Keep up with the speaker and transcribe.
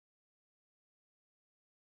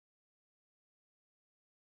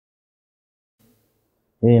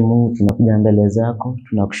Mungu, tunakuja mbele zako,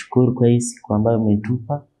 tunakushukuru kwa hii siku ambayo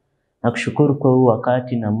umetupa. Nakushukuru kwa huu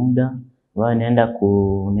wakati na muda ambao naenda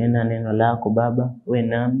kunena neno lako Baba. Wewe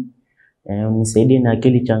nami unisaidie na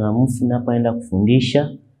akili changamfu ninapoenda kufundisha.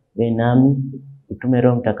 Wewe nami utume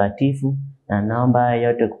Roho Mtakatifu, na naomba haya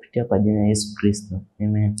yote kupitia kwa jina la Yesu Kristo.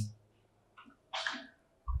 Amen.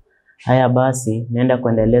 Haya basi, naenda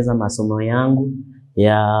kuendeleza masomo yangu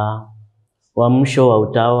ya uamsho wa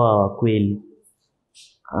utawa wa kweli.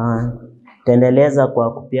 Taendeleza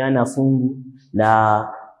kwa kupeana fungu la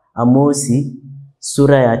Amosi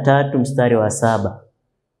sura ya 3 mstari wa 7.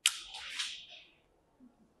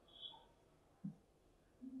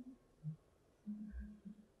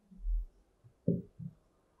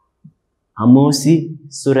 Amosi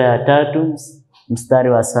sura ya 3 mstari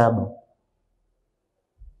wa 7.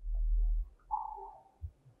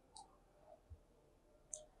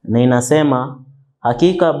 Na inasema,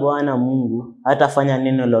 hakika Bwana Mungu hatafanya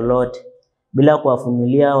neno lolote bila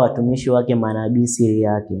kuwafunulia watumishi wake manabii siri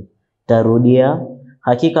yake. Tarudia,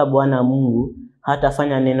 hakika Bwana Mungu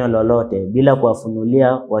hatafanya neno lolote bila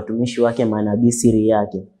kuwafunulia watumishi wake manabii siri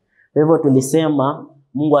yake. Kwa hivyo tulisema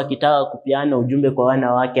Mungu akitaka kupeana ujumbe kwa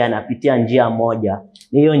wana wake anapitia njia moja.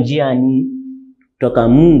 Hiyo njia ni kutoka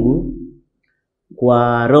Mungu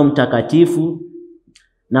kwa Roho Mtakatifu,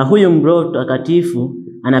 na huyo Roho Mtakatifu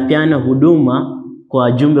anapeana huduma kwa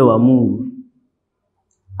wajumbe wa Mungu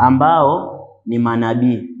ambao ni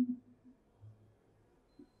manabii.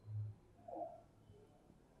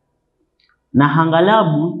 Na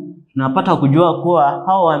angalabu tunapata kujua kuwa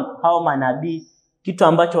hao manabii kitu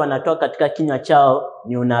ambacho wanatoa katika kinywa chao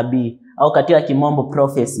ni unabii, au katika kimombo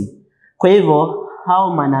prophecy. Kwa hivyo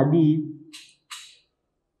hao manabii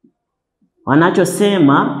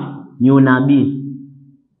wanachosema ni unabii.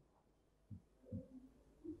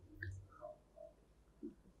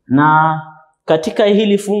 Na katika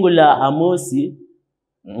hili fungu la Amosi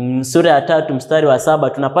sura ya 3 mstari wa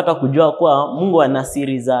 7 tunapata kujua kuwa Mungu ana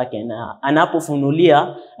siri zake, na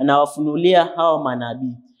anapofunulia anawafunulia hao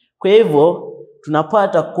manabii. Kwa hivyo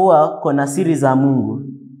tunapata kuwa kuna siri za Mungu.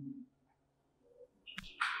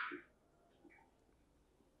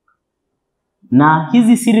 Na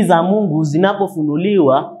hizi siri za Mungu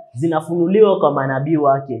zinapofunuliwa zinafunuliwa kwa manabii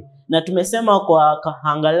wake. Na tumesema kwa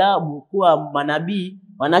angalabu kuwa manabii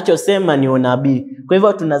wanachosema ni unabii. Kwa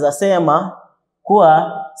hivyo tunaweza sema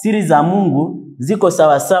kuwa siri za Mungu ziko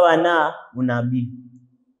sawa sawa na unabii.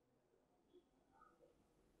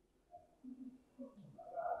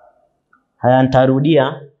 Haya,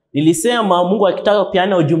 nitarudia. Nilisema Mungu akitaka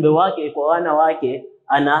kupeana ujumbe wake kwa wana wake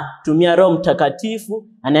anatumia Roho Mtakatifu,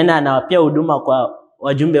 anaenda anawapea huduma kwa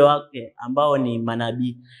wajumbe wake ambao ni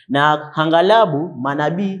manabii. Na angalabu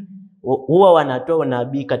manabii huwa wanatoa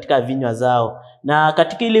unabii katika vinywa zao. Na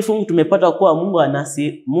katika ile fungu tumepata kuwa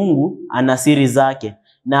Mungu ana siri zake,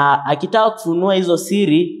 na akitaka kufunua hizo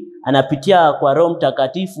siri anapitia kwa Roho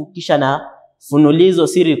Mtakatifu, kisha anafunulia hizo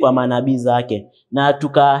siri kwa manabii zake. Na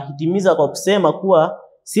tukahitimiza kwa kusema kuwa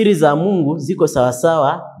siri za Mungu ziko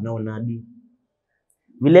sawasawa na unabii.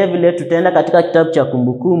 Vile vile tutaenda katika kitabu cha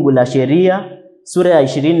Kumbukumbu la Sheria sura ya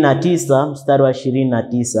 29 mstari wa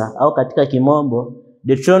 29, au katika kimombo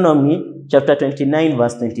Deuteronomy chapter 29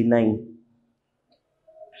 verse 29.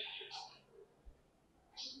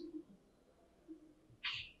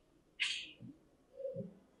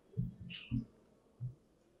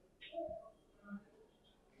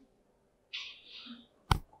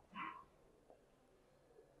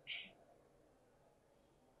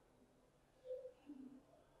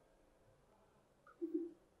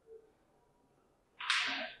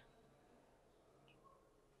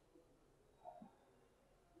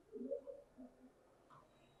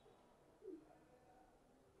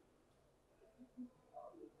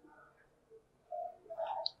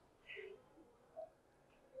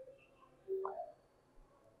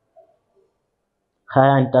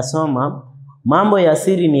 Haya, nitasoma. Mambo ya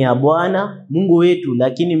siri ni ya Bwana Mungu wetu,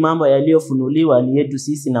 lakini mambo yaliyofunuliwa ni yetu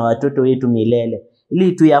sisi na watoto wetu milele,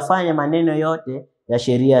 ili tuyafanye maneno yote ya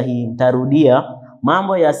sheria hii. Nitarudia.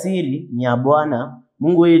 Mambo ya siri ni ya Bwana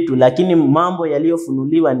Mungu wetu, lakini mambo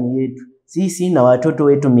yaliyofunuliwa ni yetu sisi na watoto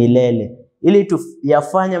wetu milele, ili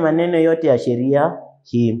tuyafanye maneno yote ya sheria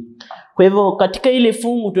hii. Kwa hivyo katika ile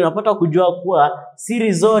fungu tunapata kujua kuwa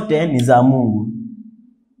siri zote ni za Mungu,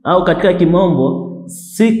 au katika kimombo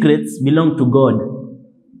secrets belong to God.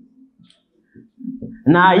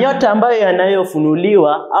 Na yote ambayo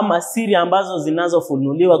yanayofunuliwa ama siri ambazo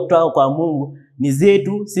zinazofunuliwa kutoka kwa Mungu ni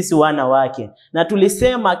zetu sisi wana wake. Na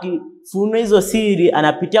tulisema akifunua hizo siri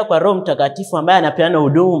anapitia kwa Roho Mtakatifu ambaye anapeana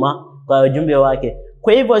huduma kwa wajumbe wake.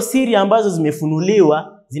 Kwa hivyo siri ambazo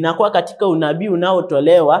zimefunuliwa zinakuwa katika unabii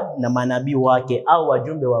unaotolewa na manabii wake au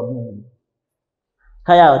wajumbe wa Mungu.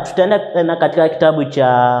 Haya, tutaenda tena katika kitabu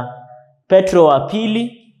cha Petro wa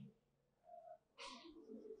pili.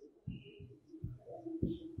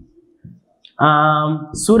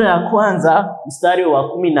 Sura ya kwanza mstari wa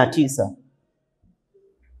 19.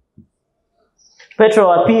 Petro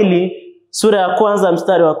wa pili sura ya kwanza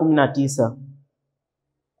mstari wa 19.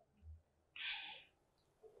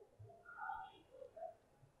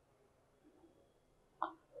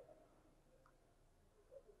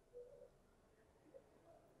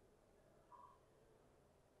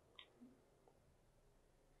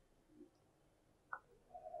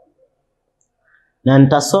 Na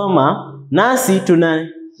nitasoma, nasi tuna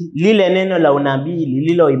lile neno la unabii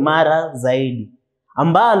lililo imara zaidi,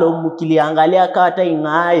 ambalo mkiliangalia kata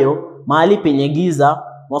ing'aayo mahali penye giza,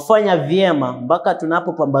 wafanya vyema mpaka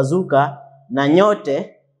tunapopambazuka na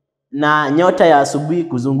nyota ya asubuhi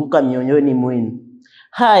kuzunguka mioyoni mwenu.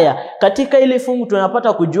 Haya, katika ile fungu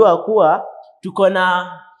tunapata kujua kuwa tuko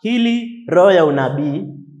na hili roho ya unabii,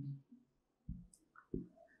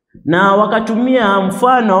 na wakatumia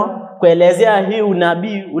mfano kuelezea hii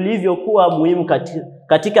unabii ulivyokuwa muhimu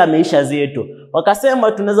katika maisha zetu.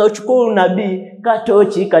 Wakasema tunaweza uchukua unabii kama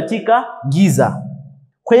tochi katika giza.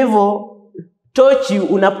 Kwa hivyo tochi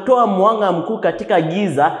unatoa mwanga mkuu katika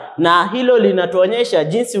giza, na hilo linatuonyesha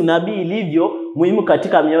jinsi unabii ilivyo muhimu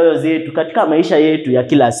katika mioyo zetu, katika maisha yetu ya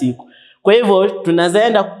kila siku. Kwa hivyo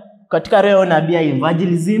tunazaenda katika roho ya unabii ya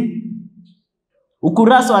evangelism,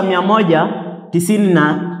 ukurasa wa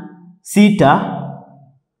 196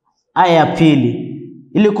 aya ya 2,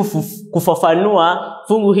 ili kufafanua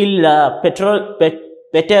fungu hili la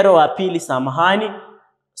Petro wa pili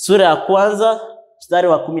sura ya kwanza mstari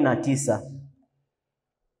wa 19.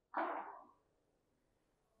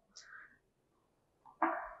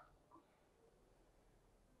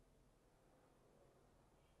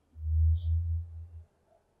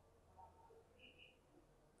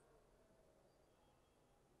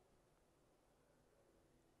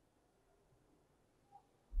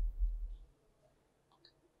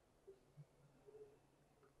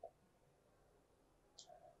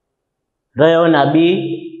 Roho ya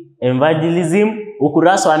unabii evangelism,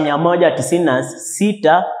 ukurasa wa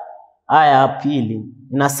 196 aya ya 2.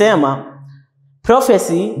 Inasema,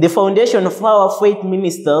 prophecy, the foundation of our faith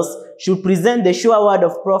ministers, should present the sure word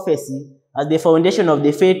of prophecy as the foundation of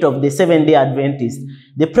the faith of the Seventh-day Adventists.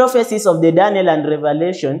 The prophecies of the Daniel and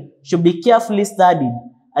Revelation should be carefully studied,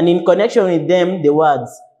 and in connection with them the words,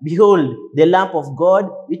 behold, the lamp of God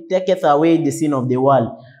which taketh away the sin of the world.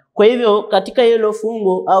 Kwa hivyo katika hilo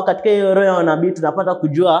fungu au katika hiyo roho ya unabii tunapata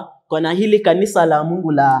kujua kuna hili kanisa la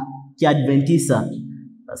Mungu la Kiadventista.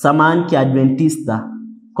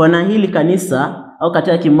 Kuna hili kanisa au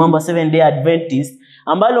katika kimombo Seventh-day Adventist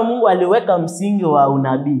ambalo Mungu aliweka msingi wa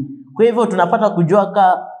unabii. Kwa hivyo tunapata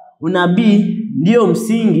kujua unabii ndio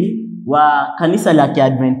msingi wa kanisa la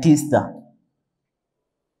Kiadventista.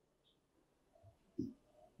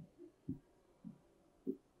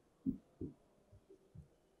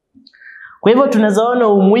 Kwa hivyo tunazaona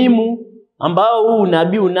umuhimu ambao huu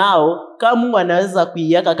unabii unao, kama Mungu anaweza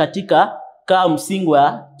kuiweka katika kama msingi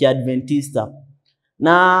wa Kiadventista.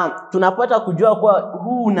 Na tunapata kujua kwa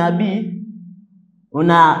huu unabii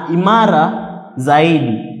una imara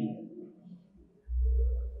zaidi.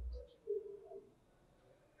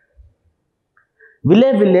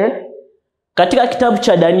 Vile vile katika kitabu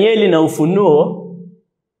cha Danieli na Ufunuo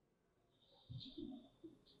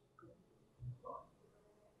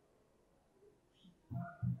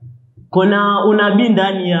kuna unabii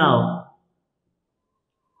ndani yao.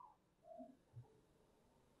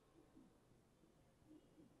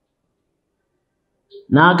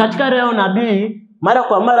 Na katika roho ya unabii mara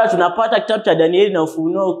kwa mara tunapata kitabu cha Danieli na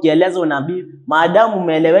Ufunuo ukieleza unabii maadamu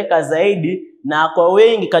umeeleweka zaidi, na kwa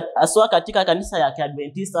wengi haswa katika kanisa ya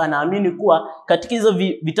Kiadventista wanaamini kuwa katika hizo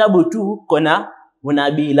vitabu tu kuna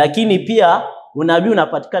unabii, lakini pia unabii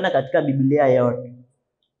unapatikana katika Biblia yote.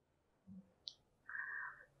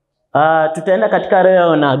 Tutaenda katika roho ya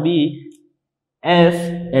unabii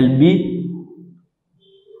FLB,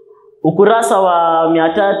 ukurasa wa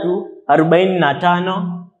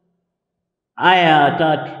 345 aya ya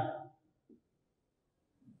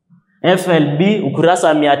 3. FLB ukurasa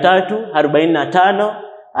wa 345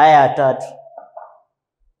 aya ya 3.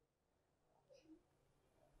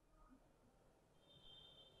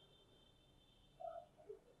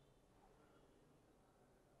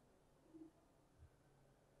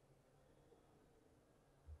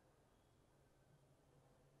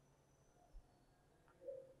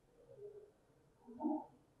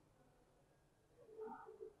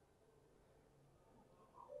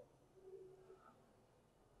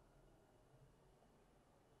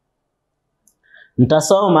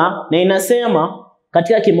 Nitasoma na inasema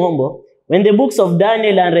katika kimombo, when the books of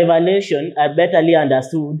Daniel and Revelation are betterly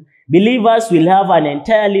understood, believers will have an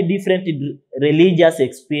entirely different religious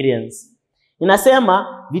experience. Inasema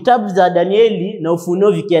vitabu za Danieli na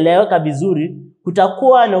Ufunuo vikieleweka vizuri,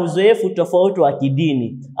 kutakuwa na uzoefu tofauti wa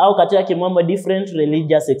kidini, au katika kimombo different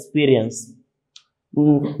religious experience.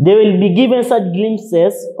 They will be given such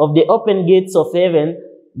glimpses of the open gates of heaven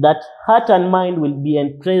that heart and mind will be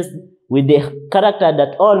impressed with the character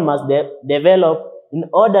that all must develop in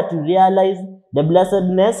order to realize the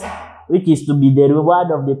blessedness which is to be the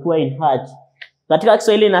reward of the poor in heart. Katika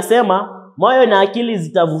Kiswahili inasema moyo na akili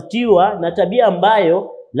zitavutiwa na tabia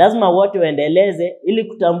ambayo lazima wote waendeleze ili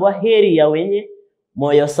kutambua heri ya wenye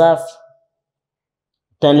moyo safi.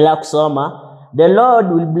 Tutaendelea kusoma. The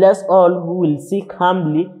Lord will bless all who will seek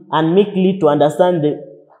humbly and meekly to understand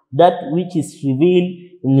that which is revealed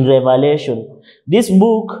in Revelation. This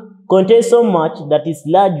book contains so much that is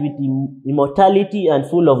large with immortality and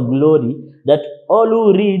full of glory, that all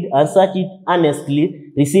who read and search it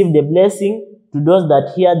earnestly receive the blessing to those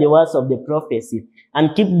that hear the words of the prophecy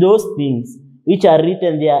and keep those things which are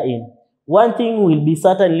written therein. One thing will be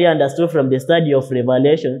certainly understood from the study of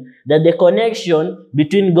Revelation, that the connection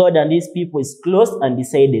between God and his people is close and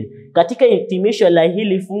decided. Katika hitimisho la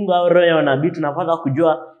hili fungu au roho ya unabii tunapata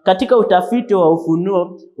kujua katika utafiti wa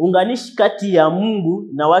Ufunuo, unganishi kati ya Mungu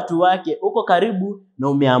na watu wake uko karibu na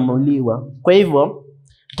umeamuliwa. Kwa hivyo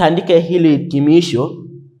taandike hili hitimisho.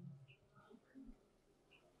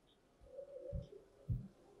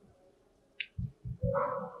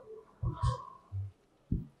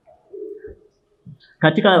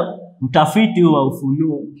 Katika utafiti wa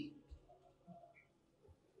Ufunuo,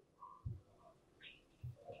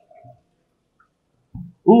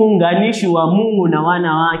 uunganishi wa Mungu na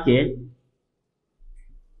wana wake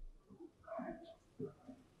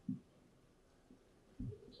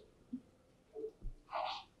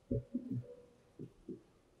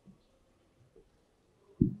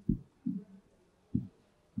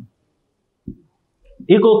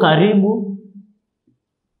iko karibu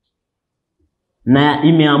na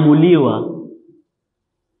imeamuliwa.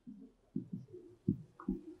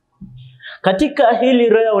 Katika hili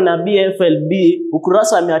roho ya unabii FLB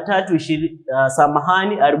ukurasa wa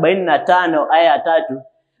 45 aya ya 3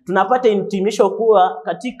 tunapata hitimisho kuwa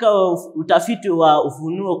katika utafiti wa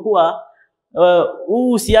Ufunuo kuwa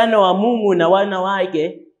uhusiano wa Mungu na wana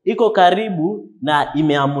wake iko karibu na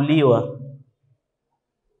imeamuliwa.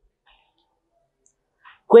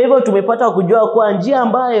 Kwa hivyo tumepata kujua kuwa njia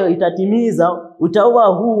ambayo itatimiza utaua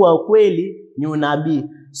huu wa kweli ni unabii.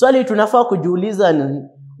 Swali tunafaa kujiuliza ni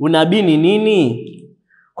unabii ni nini?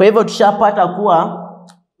 Kwa hivyo tushapata kuwa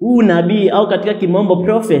huu unabii au katika kimombo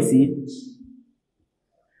prophecy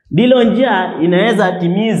ndilo njia inaweza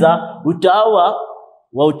timiza utaua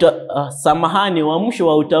wa wa mwisho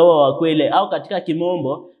wa utaua wa kweli, au katika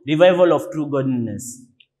kimombo revival of true godliness.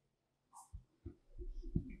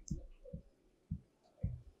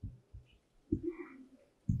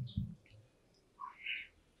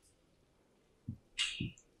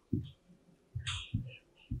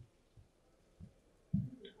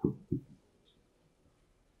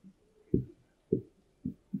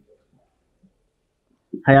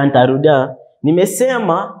 Haya, nitarudia.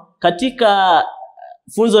 Nimesema katika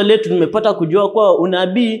funzo letu tumepata kujua kwa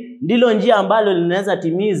unabii ndilo njia ambalo linaweza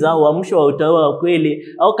timiza uamsho wa utaua wa kweli,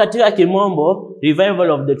 au katika kimombo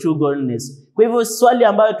revival of the true godliness. Kwa hivyo swali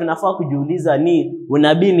ambayo tunafaa kujiuliza ni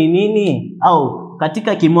unabii ni nini, au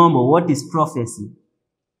katika kimombo what is prophecy?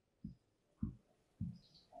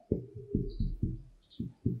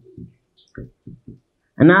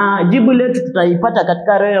 Na jibu letu tutaipata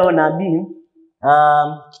katika roho ya unabii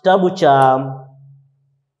kitabu cha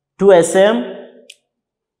 2SM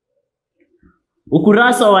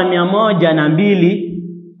ukurasa wa 102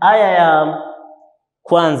 aya ya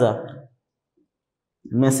kwanza.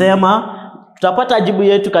 Nimesema tutapata jibu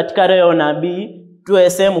yetu katika roho ya unabii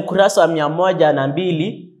 2SM ukurasa wa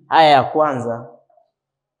 102 aya ya kwanza.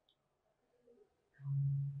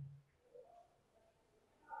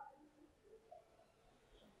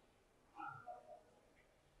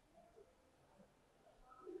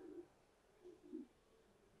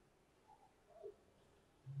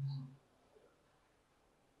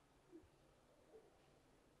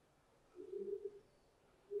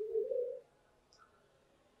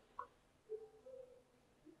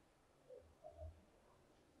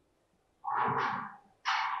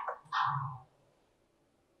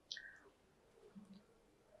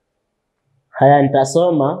 Haya,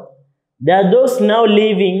 nitasoma. There are those now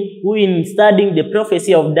living who in studying the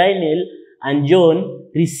prophecy of Daniel and John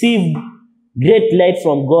received great light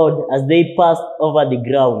from God as they passed over the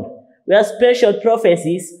ground, where special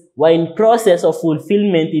prophecies were in process of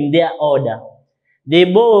fulfillment in their order. They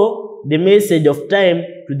bore the message of time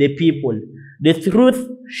to the people. The truth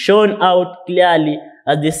shone out clearly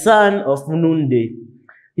as the sun of noonday.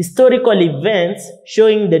 Historical events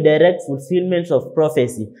showing the direct fulfillment of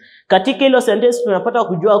prophecy. Katika hilo sentence tunapata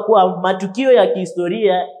kujua kuwa matukio ya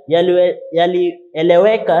kihistoria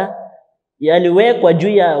yaliwekwa juu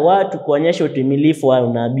ya watu kuonyesha utimilifu wa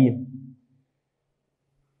unabii.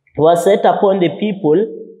 Was set upon the people,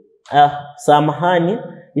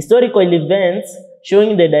 historical events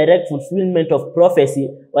showing the direct fulfillment of prophecy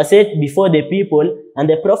was set before the people, and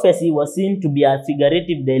the prophecy was seen to be a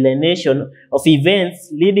figurative delineation of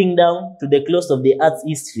events leading down to the close of the earth's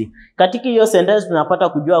history. Katika hiyo sentence tunapata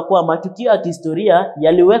kujua kuwa matukio ya kihistoria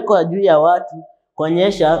yaliwekwa juu ya watu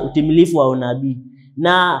kuonyesha utimilifu wa unabii.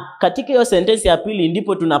 Na katika hiyo sentence ya pili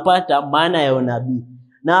ndipo tunapata maana ya unabii.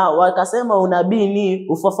 Na wakasema unabii ni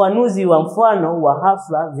ufafanuzi wa mfano wa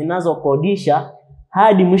hafla zinazokodisha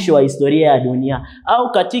hadi mwisho wa historia ya dunia.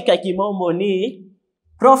 Au katika kimombo ni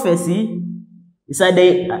prophecy is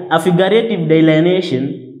a figurative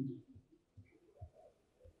delineation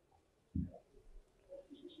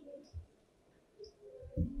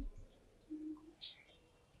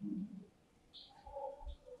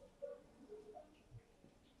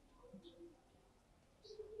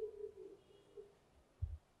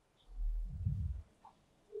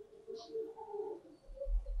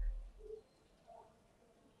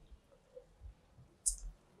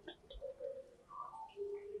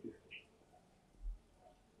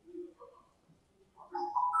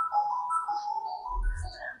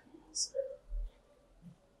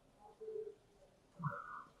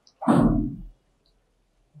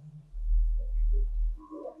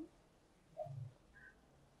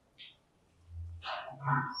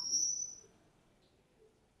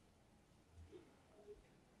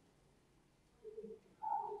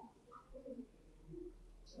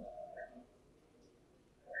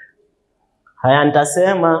Haya,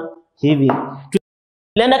 nitasema hivi.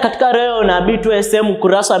 Tulienda katika roho ya unabii tu sehemu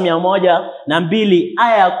kurasa 102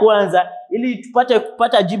 aya ya kwanza ili tupate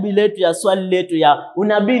kupata jibu letu ya swali letu ya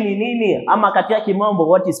unabii ni nini, ama katika kimombo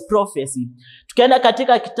what is prophecy. Tukaenda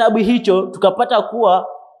katika kitabu hicho tukapata kuwa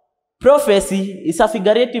prophecy is a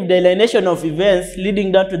figurative delineation of events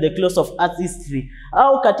leading down to the close of earth's history.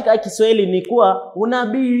 Au katika Kiswahili ni kuwa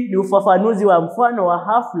unabii ni ufafanuzi wa mfano wa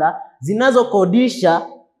hafla zinazokodisha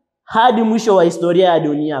hadi mwisho wa historia ya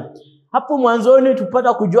dunia. Hapo mwanzoni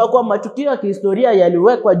tupata kujua kwa matukio ya kihistoria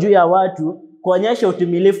yaliwekwa juu ya watu kuonyesha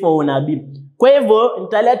utimilifu wa unabii. Kwa hivyo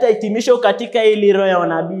nitaleta hitimisho katika hili roho ya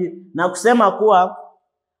unabii na kusema kuwa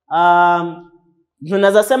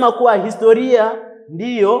tunaweza sema kuwa historia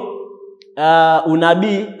ndiyo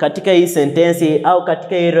unabii katika hii sentensi au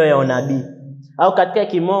katika hii roho ya unabii. Au katika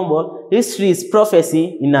kimombo history is prophecy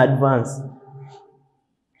in advance.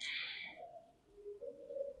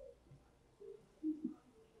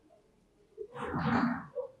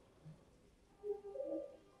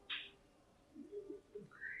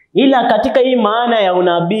 Ila katika hii maana ya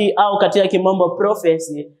unabii au katika kimombo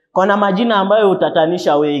prophecy kuna majina ambayo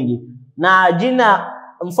utatanisha wengi. Na jina,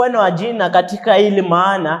 mfano wa jina katika hili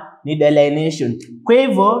maana ni delineation. Kwa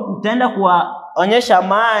hivyo nitaenda kuwaonyesha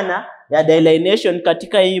maana ya delineation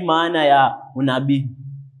katika hii maana ya unabii.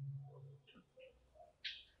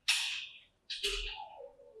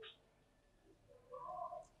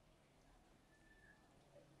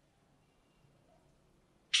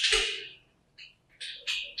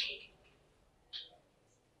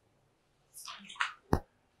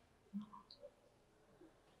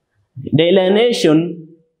 Delineation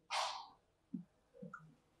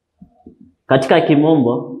katika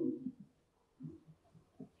kimombo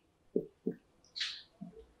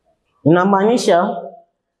inamaanisha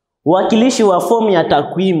uwakilishi wa fomu ya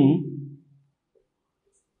takwimu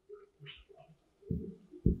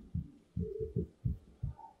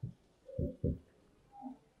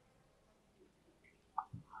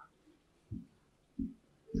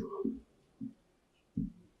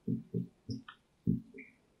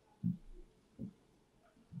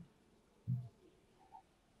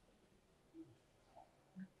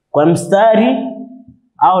kwa mstari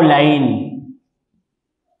au laini,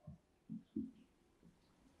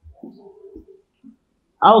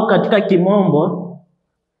 au katika kimombo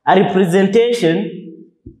a representation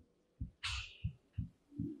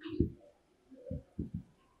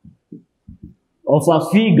of a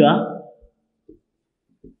figure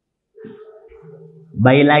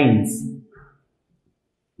by lines.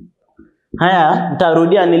 Haya,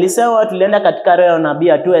 nitarudia. Nilisema tulienda katika roho ya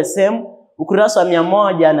unabii tu sehemu ukurasa wa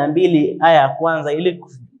 102 aya ya kwanza ili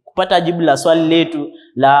kupata jibu la swali letu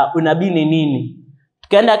la unabii ni nini.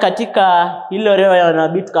 Tukaenda katika hilo reo ya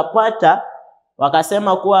unabii tukapata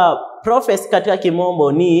wakasema kuwa prophecy katika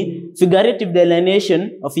kimombo ni figurative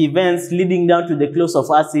delineation of events leading down to the close of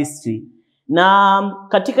Earth's history. Na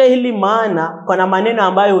katika hili maana kuna maneno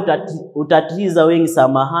ambayo utatiza wengi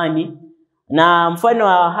samahani, na mfano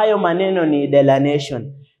wa hayo maneno ni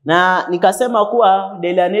delineation. Na nikasema kuwa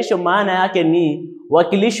delineation maana yake ni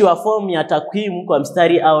wakilishi wa form ya takwimu kwa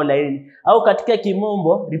mstari au laini, au katika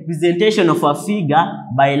kimombo representation of a figure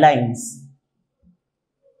by lines.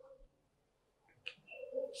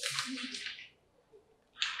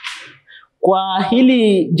 Kwa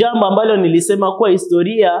hili jambo ambalo nilisema kuwa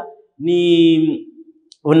historia ni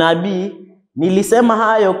unabii, nilisema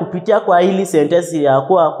hayo kupitia kwa hili sentensi ya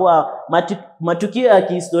kuwa matukio ya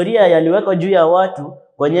kihistoria yaliwekwa juu ya watu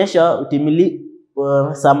kuonyesha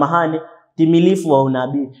utimilifu wa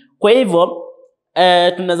unabii. Kwa hivyo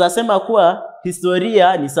tunaweza sema kuwa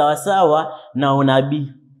historia ni sawasawa na unabii,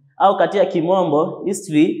 au katika kimombo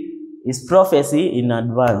history is prophecy in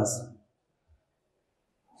advance.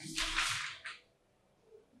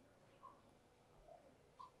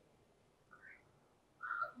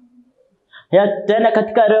 Tena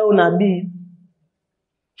katika roho unabii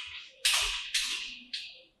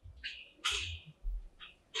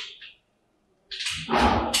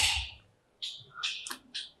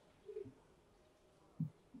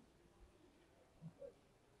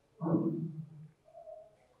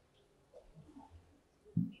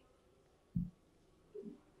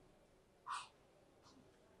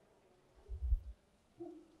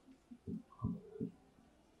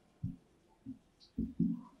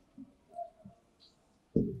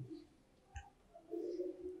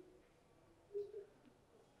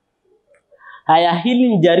haya, hili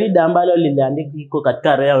ni jarida ambalo liliandikwa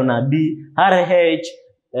katika roho ya unabii RH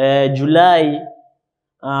Julai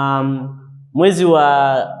mwezi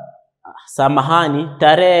wa samahani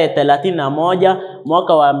tarehe 31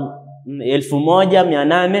 mwaka wa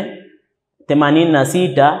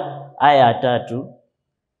 1886 aya ya 3.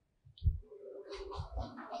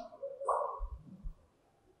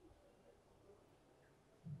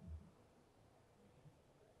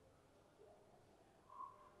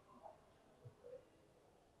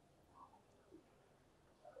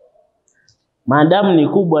 Maadamu ni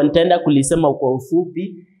kubwa nitaenda kulisema kwa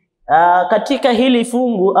ufupi. Katika hili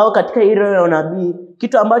fungu au katika hili roho ya unabii,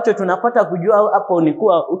 kitu ambacho tunapata kujua hapo ni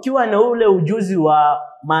kuwa ukiwa na ule ujuzi wa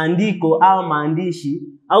maandiko au maandishi,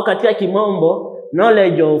 au katika kimombo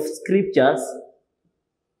knowledge of scriptures,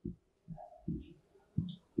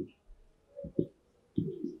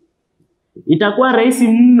 itakuwa rahisi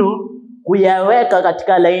mno kuyaweka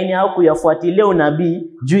katika laini au kuyafuatilia unabii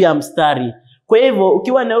juu ya mstari. Kwa hivyo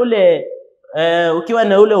ukiwa na ule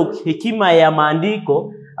hekima ya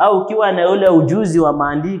maandiko au ukiwa na ule ujuzi wa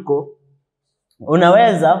maandiko,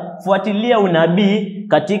 unaweza fuatilia unabii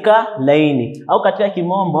katika laini, au katika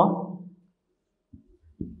kimombo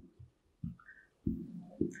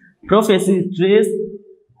prophecy traced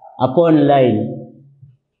upon line.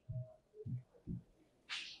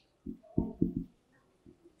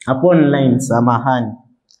 Upon line, samahani.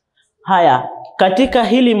 Haya, katika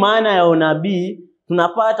hili maana ya unabii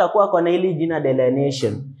tunapata kuwa kwa na hili jina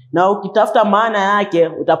delineation, na ukitafuta maana yake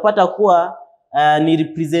utapata kuwa ni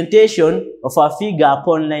representation of a figure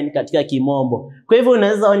upon line katika kimombo. Kwa hivyo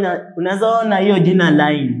unaweza ona hiyo jina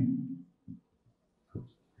line.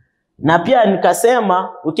 Na pia nikasema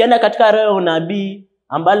ukienda katika roho ya unabii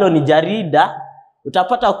ambalo ni jarida,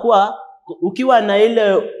 utapata kuwa ukiwa na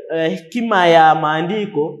ile hekima ya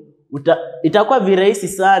maandiko itakuwa virahisi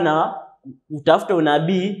sana utafuta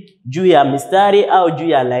unabii juu ya mistari au juu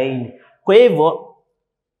ya laini. Kwa hivyo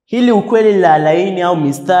hili ukweli la laini au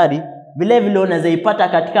mistari vile vile unaweza ipata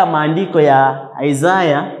katika maandiko ya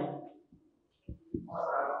Isaya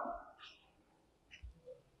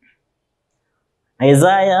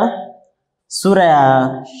sura ya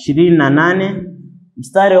 28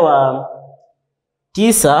 mstari wa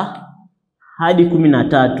 9 hadi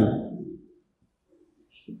 13.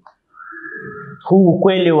 Huu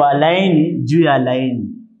ukweli wa laini juu ya laini.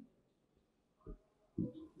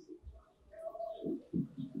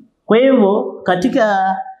 Kwa hivyo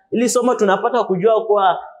katika ili somo tunapata kujua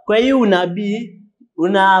kwa hii unabii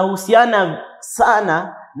unahusiana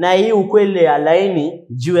sana na hii ukweli ya laini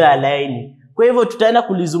juu ya laini. Kwa hivyo tutaenda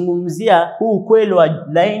kulizungumzia huu ukweli wa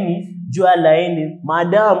laini juu ya laini,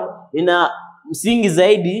 maadamu ina msingi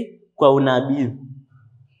zaidi kwa unabii.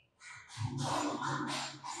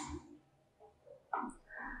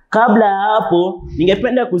 Kabla ya hapo,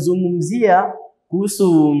 ningependa kuzungumzia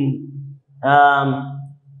kuhusu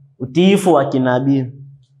utiifu wa kinabii.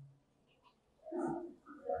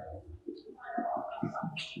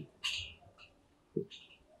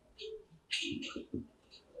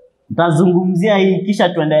 Tazungumzia hii kisha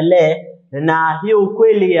tuendelee na hiyo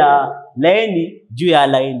ukweli ya laini juu ya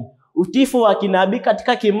laini. Utiifu wa kinabii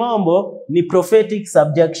katika kimombo ni prophetic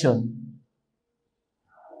subjection.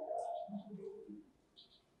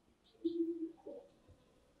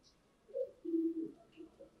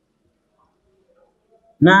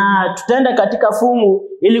 Na tutaenda katika fungu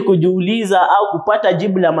ili kujiuliza au kupata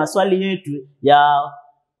jibu la maswali yetu ya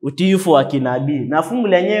utiifu wa kinabii. Na fungu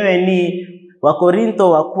lenyewe ni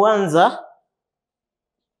Wakorintho wa kwanza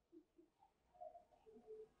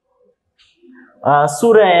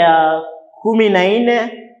sura ya 14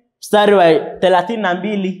 mstari wa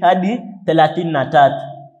 32 hadi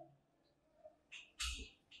 33.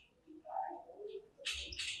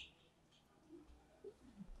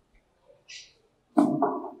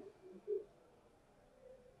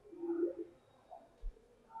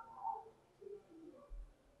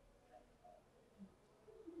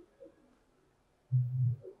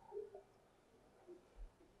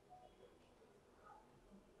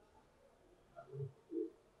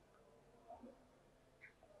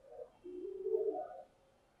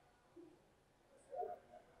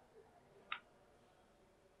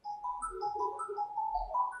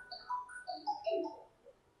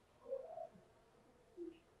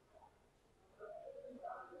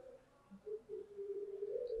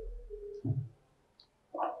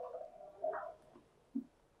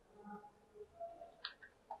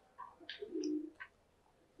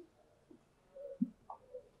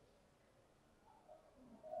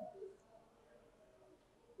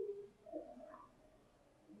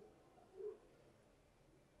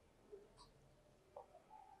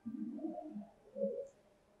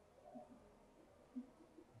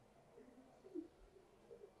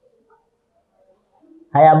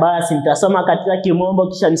 Haya basi nitasoma katika kimombo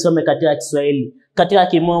kisha nisome katika Kiswahili. Katika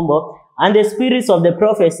kimombo, and the spirits of the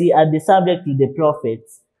prophecy are the subject to the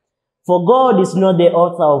prophets. For God is not the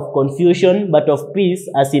author of confusion, but of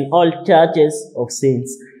peace, as in all churches of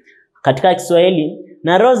saints. Katika Kiswahili,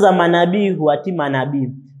 na roho za manabii huwatii manabii.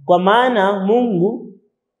 Kwa maana Mungu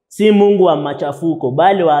si Mungu wa machafuko,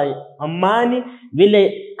 bali wa amani,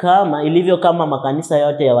 vile kama ilivyo kama makanisa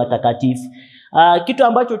yote ya watakatifu. Kitu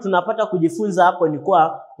ambacho tunapata kujifunza hapo ni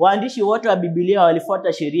kwa waandishi wote wa Biblia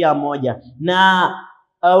walifuata sheria moja. Na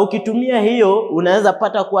ukitumia hiyo unaweza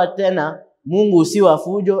pata kuwa tena Mungu si wa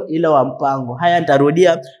fujo ila wa mpango. Haya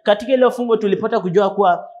nitarudia. Katika ile fungu tulipata kujua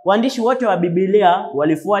kuwa waandishi wote wa Biblia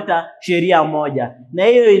walifuata sheria moja. Na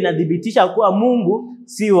hiyo inadhibitisha kuwa Mungu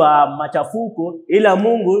si wa machafuko ila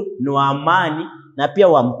Mungu ni wa amani na pia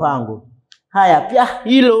wa mpango. Haya pia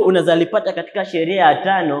hilo unaweza lipata katika sheria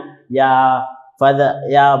ya 5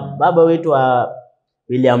 ya baba wetu wa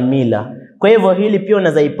William Miller. Kwa hivyo hili pia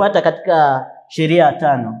unaweza ipata katika sheria ya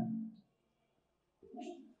 5.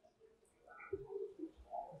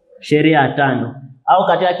 Sheria ya 5 au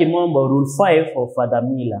katika kimombo rule 5 of Father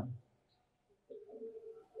Miller.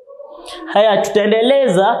 Haya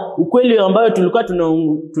tutaendeleza ukweli ambao tulikuwa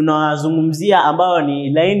tunazungumzia ambao ni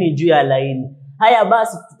laini juu ya laini. Haya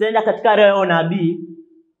basi tutaenda katika roho ya unabii.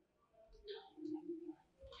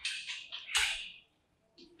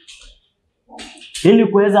 Ili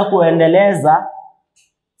kuweza kuendeleza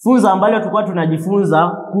funzo ambalo tulikuwa tunajifunza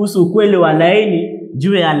kuhusu ukweli wa laini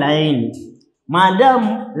juu ya laini.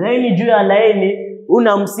 Maadamu laini juu ya laini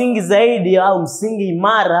una msingi zaidi au msingi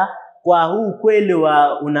imara kwa huu ukweli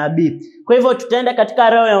wa unabii. Kwa hivyo tutaenda katika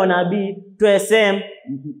roho ya unabii TSM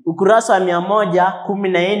ukurasa wa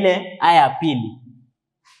 114 aya ya 2.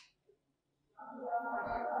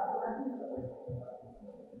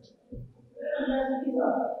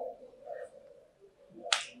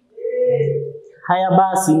 Haya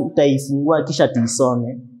basi nitaifungua kisha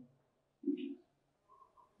tuisome.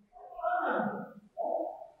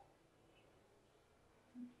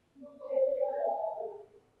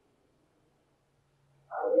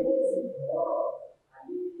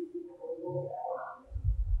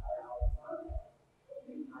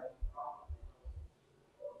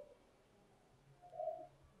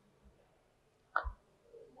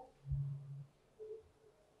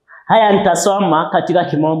 Haya nitasoma katika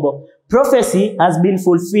kimombo. Prophecy has been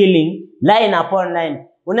fulfilling line upon line.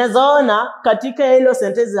 Unazaona katika hilo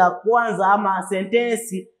sentensi ya kwanza ama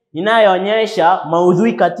sentensi inayoonyesha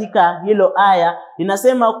maudhui katika hilo aya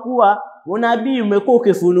inasema kuwa unabii umekuwa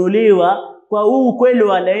ukifunuliwa kwa huu ukweli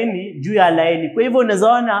wa laini juu ya laini. Kwa hivyo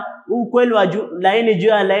unazaona huu ukweli wa laini juu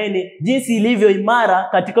ya laini jinsi ilivyo imara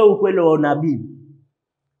katika ukweli wa unabii.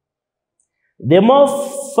 The more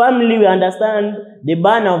firmly we understand the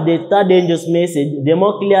banner of the third angel's message, the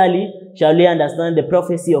more clearly shall we understand the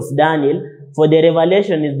prophecy of Daniel, for the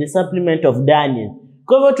revelation is the supplement of Daniel.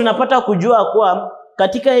 Kwa hivyo tunapata kujua kuwa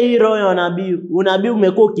katika hii roho ya unabii, unabii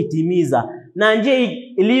umekuwa ukitimiza. Na njia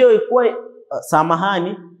iliyokuwa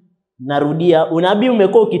samahani, narudia, unabii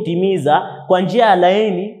umekuwa ukitimiza kwa njia ya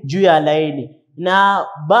laini juu ya laini. Na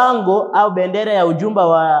bango au bendera ya ujumbe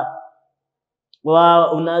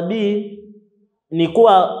wa unabii ni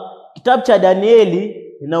kuwa kitabu cha Danieli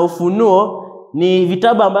na Ufunuo ni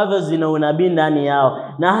vitabu ambavyo zina unabii ndani yao.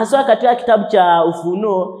 Na hasa katika kitabu cha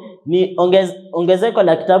Ufunuo ni ongezeko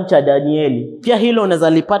la kitabu cha Danieli. Pia hilo unaweza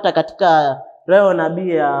lipata katika roho ya unabii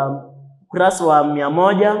ya ukurasa wa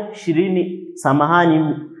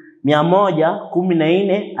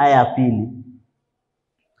 114 aya ya 2.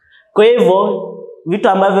 Kwa hivyo vitu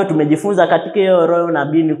ambavyo tumejifunza katika hiyo roho ya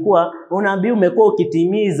unabii ni kuwa unabii umekuwa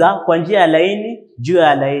ukitimiza kwa njia ya laini juu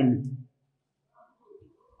ya laini.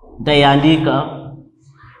 Nitaiandika.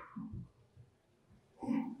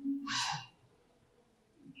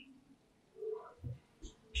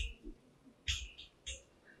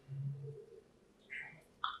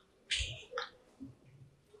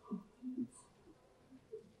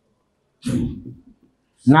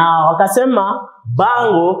 Na wakasema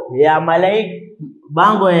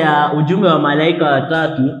bango ya ujumbe wa malaika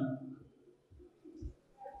watatu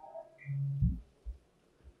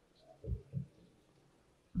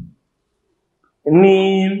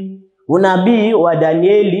ni unabii wa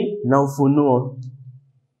Danieli na Ufunuo.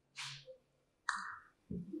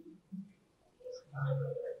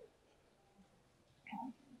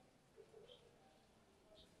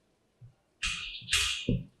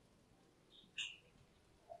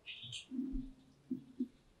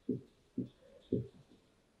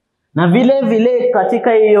 Na vile vile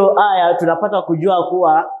katika hiyo aya tunapata kujua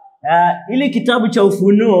kuwa ili kitabu cha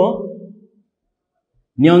Ufunuo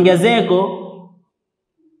ni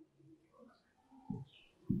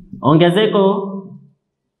ongezeko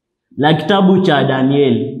la kitabu cha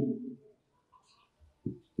Danieli.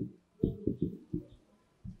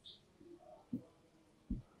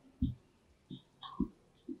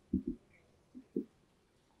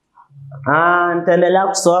 Nitaendelea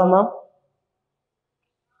kusoma.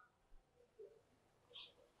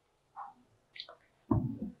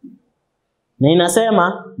 Na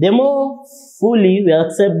inasema, the more fully we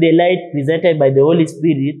accept the light presented by the Holy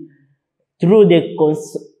Spirit through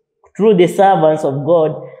the servants of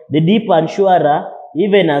God, the deeper and surer,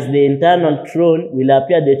 even as the internal throne, will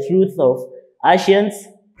appear the truth of ancient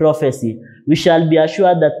prophecy. We shall be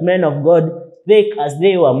assured that men of God spake as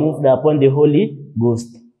they were moved upon the Holy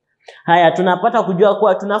Ghost. Haya, tunapata kujua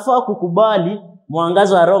kuwa tunafaa kukubali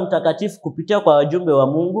mwangazo wa Roho Mtakatifu kupitia kwa wajumbe wa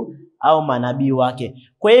Mungu au manabii wake.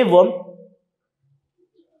 Kwa hivyo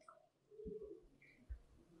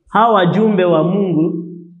hawa wajumbe wa Mungu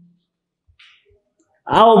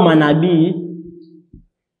au manabii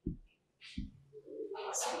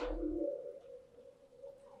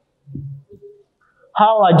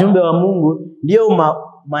ndio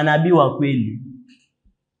manabii wa kweli.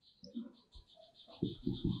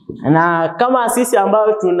 Na kama sisi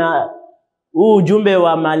ambao tuna huu ujumbe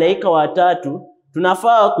wa malaika watatu,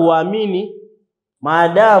 tunafaa kuamini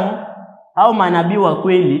maadamu au manabii wa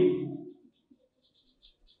kweli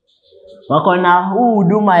wako na huu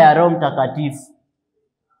huduma ya Roho Mtakatifu.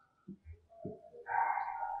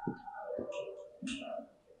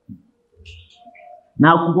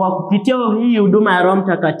 Na kwa kupitia hii huduma ya Roho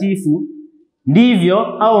Mtakatifu ndivyo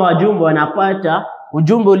hao wajumbe wanapata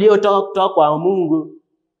ujumbe uliotoka kutoka kwa Mungu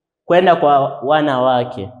kwenda kwa wana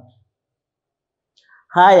wake.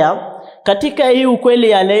 Haya, katika hii ukweli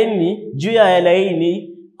ya laini juu ya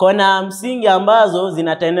laini kuna msingi ambazo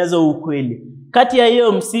zinatengeneza ukweli. Kati ya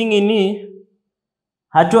hiyo msingi ni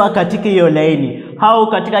hatua katika hiyo laini au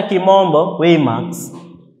katika kimombo waymarks.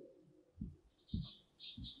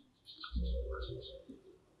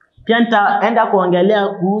 Pia nitaenda kuongelea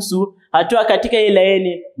kuhusu hatua katika hii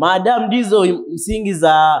laini maadamu ndizo msingi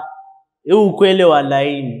za ukweli wa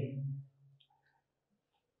laini.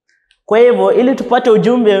 Kwa hivyo ili tupate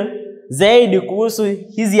ujumbe zaidi kuhusu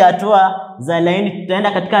hizi hatua za laini,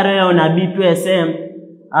 tutaenda katika roho ya unabii PSM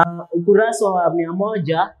ukurasa wa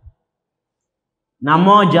 101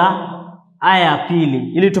 aya ya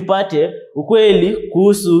 2 ili tupate ukweli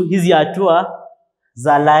kuhusu hizi hatua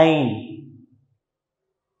za laini.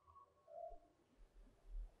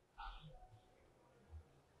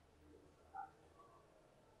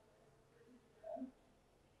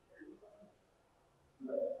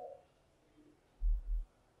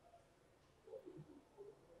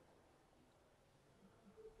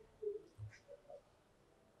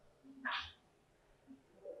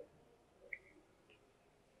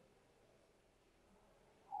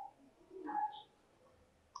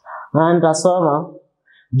 Na nitasoma,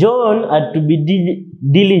 John had to be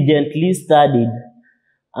diligently studied.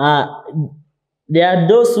 There are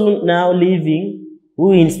those who now living,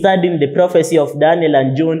 who in studying the prophecy of Daniel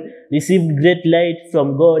and John received great light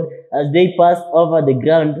from God as they passed over the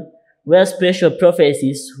ground where special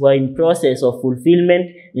prophecies were in process of fulfillment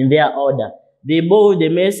in their order. They bore the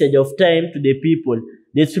message of time to the people.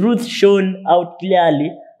 The truth shone out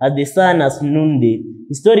clearly as the sun at noonday.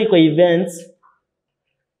 Historical events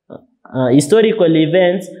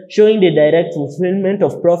showing the direct fulfillment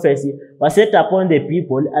of prophecy were set upon the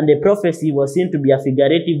people, and the prophecy was seen to be a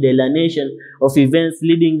figurative delineation of events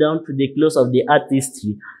leading down to the close of the earth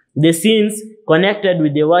history. The scenes connected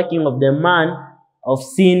with the working of the man of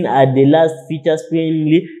sin are the last features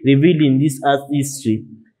plainly revealed in this earth history.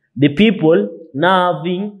 The people now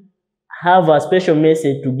have a special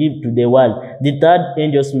message to give to the world, the third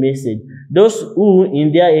angel's message. Those who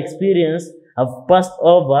in their experience have passed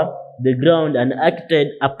over the ground and acted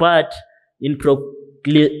a part in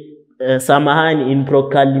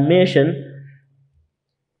proclamation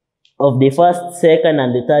of the first, second,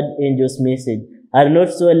 and the third angel's message are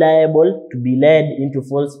not so liable to be led into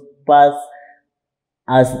false paths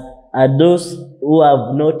as are those who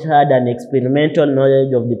have not had an experimental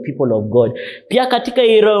knowledge of the people of God. Pia katika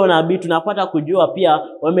hii roho ya unabii tunapata kujua pia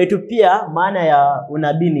wametupia maana ya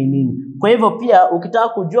unabii ni nini. Kwa hivyo pia ukitaka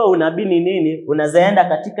kujua unabii ni nini, unazaenda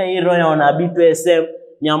katika hii roho ya unabii TSM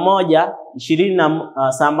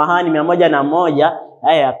 101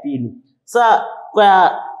 aya ya pili. Sasa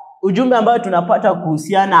kwa ujumbe ambao tunapata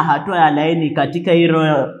kuhusiana hatua ya laini katika hii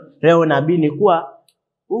roho ya unabii ni kuwa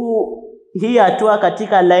hii hatua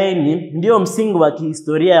katika laini ndio msingi wa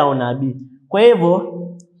kihistoria ya unabii. Kwa hivyo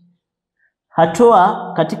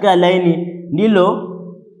hatua katika laini ndilo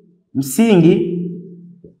msingi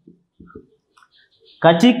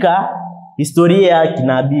katika historia ya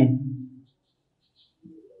kinabii.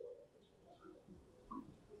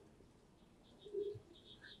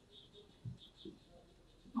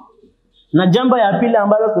 Na jambo ya pili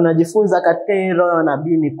ambalo tunajifunza katika hii roho ya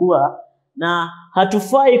unabii ni kuwa na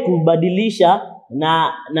hatufai kubadilisha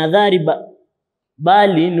na nadhari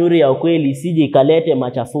bali nuru ya ukweli isije ikalete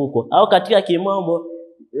machafuko. Au katika kimombo,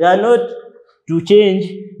 we are not to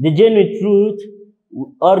change the genuine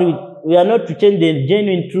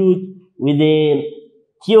truth with the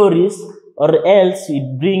theories, or else it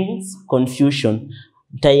brings confusion.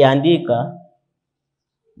 Nitaiandika.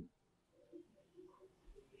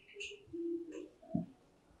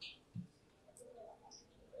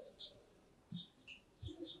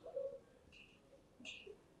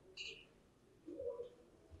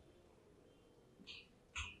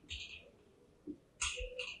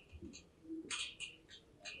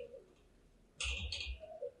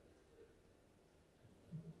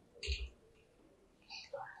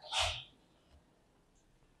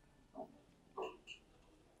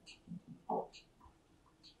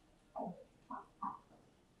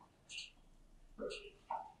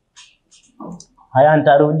 Haya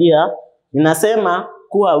nitarudia. Inasema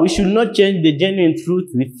kuwa we should not change the genuine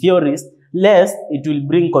truth with theories lest it will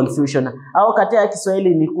bring confusion. Au katika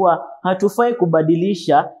Kiswahili ni kuwa hatufai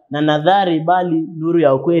kubadilisha na nadhari bali nuru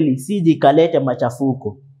ya ukweli isije ikalete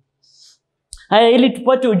machafuko. Haya, ili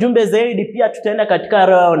tupate ujumbe zaidi pia tutaenda katika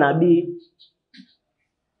roho ya unabii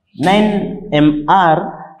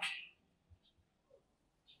 9MR.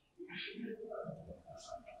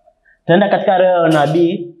 Tutaenda katika roho ya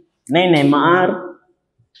unabii 9MR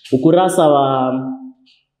ukurasa wa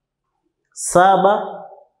 7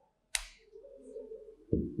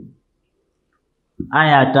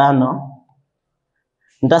 aya 5.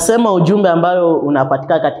 Nitasema ujumbe ambao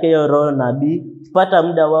unapatika katika hiyo roho ya nabii. Tupata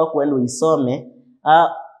muda wako kwenda uisome.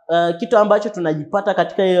 Kitu ambacho tunajipata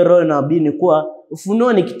katika hiyo roho ya nabii ni kuwa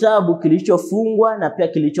Ufunuo ni kitabu kilichofungwa na pia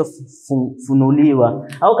kilichofunuliwa.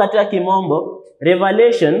 Au katika kimombo,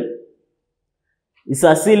 Revelation is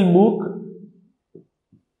a sealed book.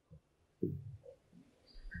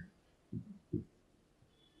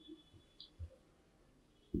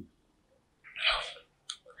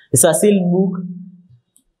 It's a sealed book,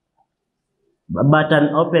 but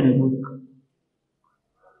an open book.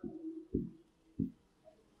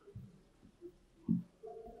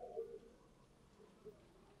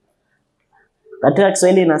 Katika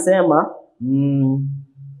Kiswahili inasema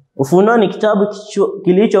Ufunuo ni kitabu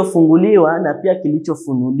kilichofunguliwa na pia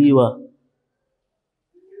kilichofunuliwa.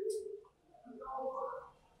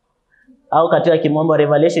 Au katika kimombo,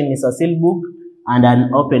 Revelation is a sealed book and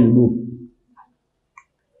an open book.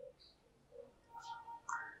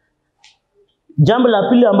 Jambo la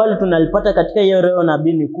pili ambalo tunalipata katika hiyo roho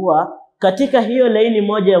nabii ni kuwa katika hiyo laini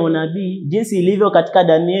moja ya unabii, jinsi ilivyo katika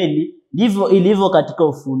Danieli, ndivyo ilivyo katika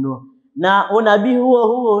Ufunuo. Na unabii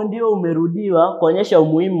huo ndio umerudiwa kuonyesha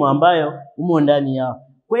umuhimu ambayo umo ndani yao.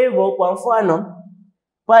 Kwa hivyo, kwa mfano,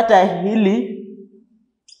 pata hili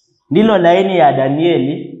ndilo laini ya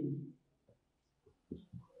Danieli.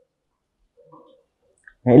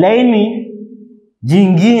 Laini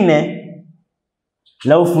jingine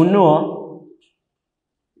la Ufunuo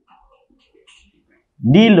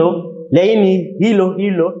ndilo laini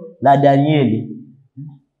hilo la Danieli.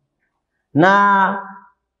 Na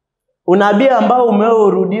unabii ambao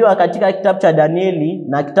umeurudiwa katika kitabu cha Danieli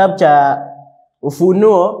na kitabu cha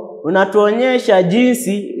Ufunuo unatuonyesha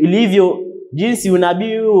jinsi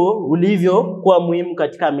unabii huo ulivyo kuwa muhimu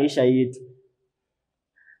katika maisha yetu.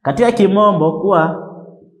 Katika kimombo kuwa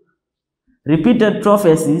repeated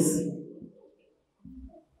prophecies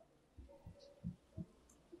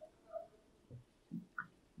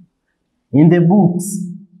in the books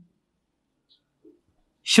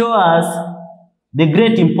show us the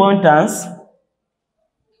great importance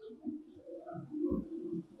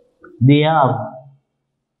they have.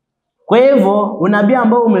 Kwa hivyo, unabii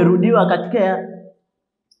ambao umerudiwa katika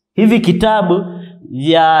hivi kitabu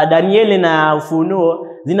vya Danieli na Ufunuo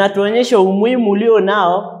zinatuonyesha umuhimu ulio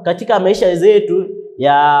nao katika maisha zetu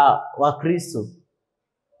ya Wakristo.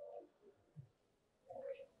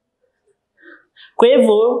 Kwa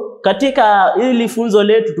hivyo, katika hili funzo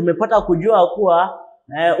letu tumepata kujua kuwa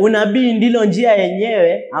unabii ndilo njia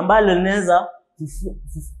yenyewe ambalo linaweza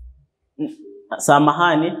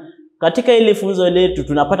katika hili funzo letu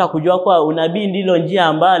tunapata kujua kuwa unabii ndilo njia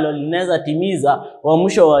ambalo linaweza timiza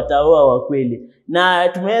uamsho wa wataua wa kweli. Na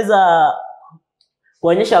tumeweza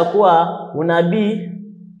kuonyesha kuwa unabii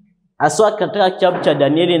haswa katika kitabu cha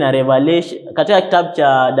Danieli na Revelation, katika kitabu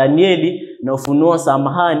cha Danieli na Ufunuo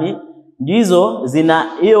ndizo zina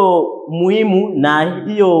hiyo muhimu na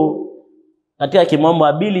hiyo katika kimombo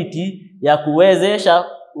ability ya kuwezesha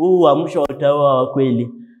uamsho wa utaua wa kweli.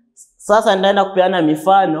 Sasa nitaenda kupeana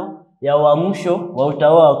mifano ya uamsho wa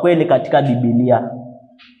utaua wa kweli katika Biblia,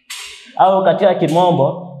 au katika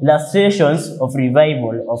kimombo illustrations of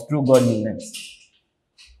revival of true godliness.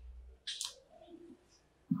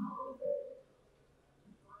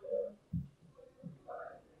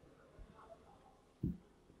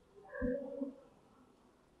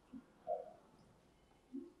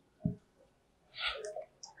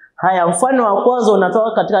 Haya, mfano wa kwanza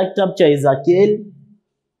unatoka katika kitabu cha Ezekiel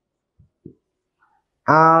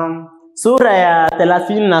sura ya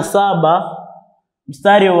 37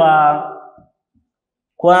 mstari wa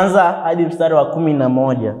kwanza hadi mstari wa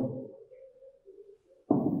 11.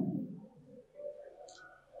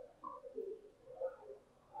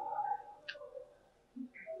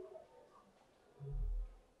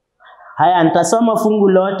 Haya, nitasoma fungu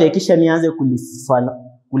lote kisha nianze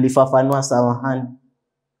kulifafanua. Samahani.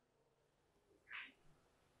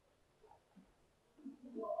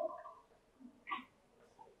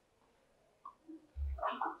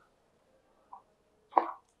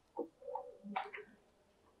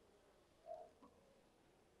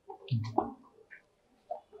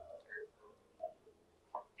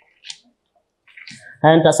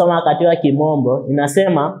 Nitasoma katika kimombo.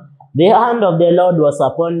 Inasema, the hand of the Lord was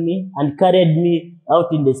upon me and carried me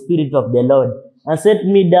out in the spirit of the Lord and set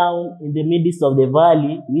me down in the midst of the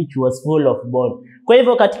valley which was full of bones. Kwa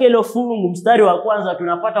hivyo katika hilo fungu mstari wa kwanza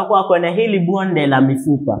tunapata kuwa kuna hili bonde la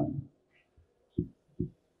mifupa.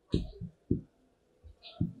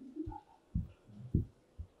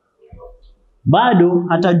 Bado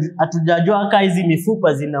hatujajua kama hizi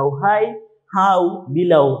mifupa zina uhai au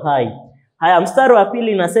bila uhai. Haya, mstari wa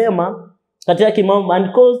pili inasema katika kimombo,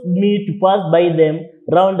 and caused me to pass by them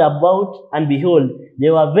round about, and behold,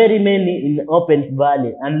 there were very many in open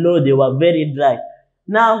valley, and lo, they were very dry.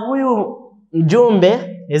 Na huyu mjumbe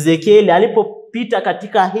Ezekiel alipopita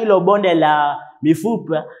katika hilo bonde la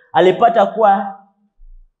mifupa, alipata kuwa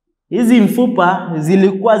hizi mifupa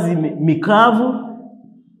zilikuwa mikavu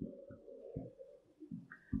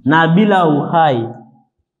na bila uhai,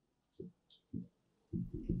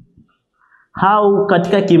 au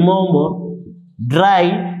katika kimombo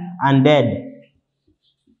dry and dead.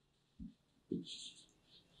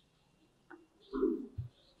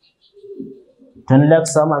 Tunaendelea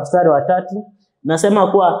kusoma mstari wa 3.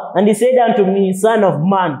 Nasema kuwa, and he said unto me, son of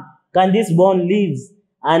man, can this bone live?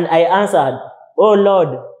 And I answered, O Lord,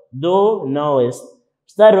 thou knowest.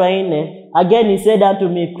 Mstari wa 4, again he said unto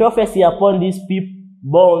me, prophesy upon these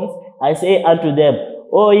bones. I say unto them,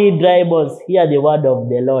 O ye dry bones, hear the word of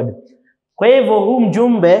the Lord. Kwa hivyo huu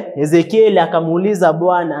mjumbe Ezekiel akamuuliza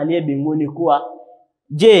Bwana aliye mbinguni kuwa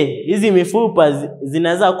je, hizi mifupa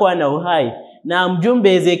zinaweza kuwa na uhai? Na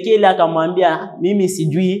mjumbe Ezekieli akamwambia, mimi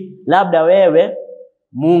sijui, labda wewe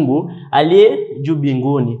Mungu aliye juu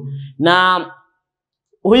mbinguni. Na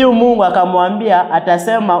huyu Mungu akamwambia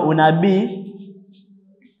atasema unabii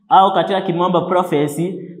au katika kimombo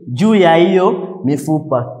prophecy juu ya hiyo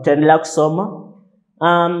mifupa. Tutaendelea kusoma.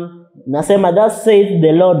 Nasema, thus saith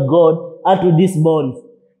the Lord God unto these bones,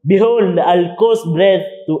 behold, I'll cause breath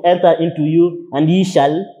to enter into you, and ye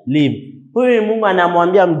shall live. Huyu Mungu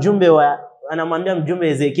anamwambia mjumbe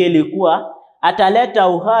Ezekieli kuwa ataleta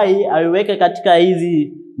uhai aiweke katika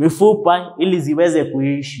hizi mifupa ili ziweze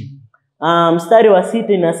kuishi. Mstari wa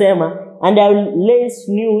 6 inasema, and I will lay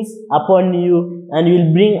sinews upon you, and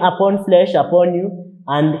will bring upon flesh upon you,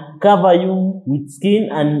 and cover you with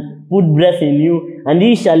skin, and put breath in you, and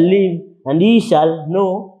ye shall live, and ye shall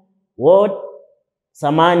know what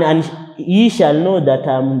Saman, and ye shall know that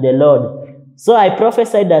I am the Lord. So I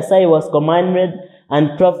prophesied as I was commanded,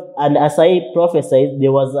 and as I prophesied,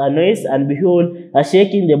 there was a noise, and behold, a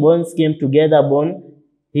shaking, the bones came together, bone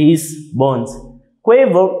his bones. Kwa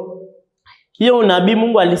hivyo, hiyo unabii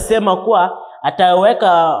Mungu alisema kuwa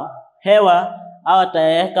ataweka hewa au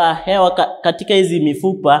ataweka hewa katika hizi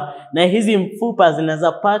mifupa, na hizi mifupa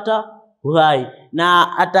zinaweza pata uhai,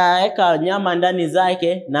 na ataweka nyama ndani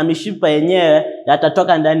zake, na mishipa yenyewe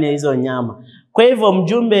yatatoka ndani ya hizo nyama. Kwa hivyo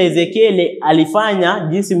mjumbe Ezekieli alifanya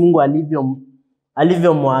jinsi Mungu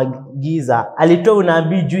alivyomwagiza. Alitoa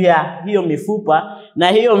unabii juu ya hiyo mifupa, na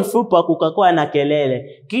hiyo mifupa kukakuwa na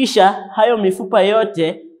kelele. Kisha hayo mifupa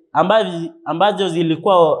yote ambazo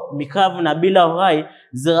zilikuwa mikavu na bila uhai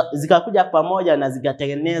zikakuja pamoja na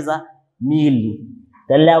zikatengeneza mili.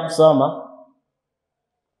 Endelea kusoma.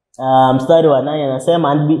 Mstari wa 9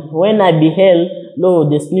 anasema, and when I beheld, lo,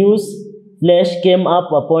 the sinews flesh came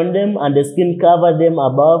up upon them, and the skin covered them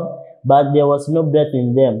above, but there was no breath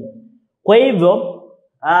in them. Kwa hivyo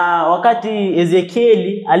wakati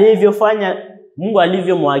Ezekieli alivyofanya Mungu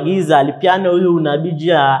alivyomwagiza, alipiana huyu unabii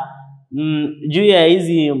juu ya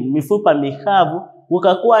hizi mifupa mikavu,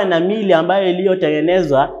 kukakuwa na mili ambayo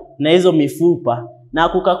iliyotengenezwa na hizo mifupa, na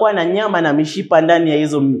kukakuwa na nyama na mishipa ndani ya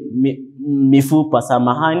hizo mifupa,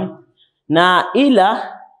 samahani. Na ila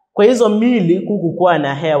kwa hizo mili kukukuwa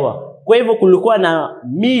na hewa. Kwa hivyo kulikuwa na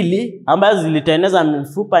mili ambazo zilitengeneza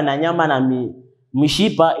mifupa na nyama na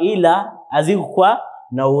mishipa, ila hazikuwa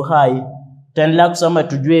na uhai. Tutaendelea kusoma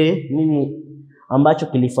tujue nini ambacho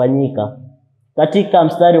kilifanyika. Katika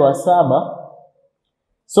mstari wa 7,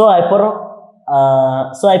 so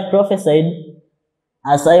I prophesied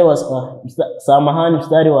as I was samahani,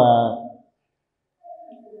 mstari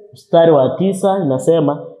wa 9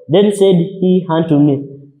 inasema, then said he unto me,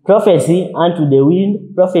 prophesy unto the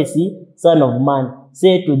wind, prophesy, son of man,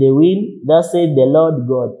 say to the wind, thus said the Lord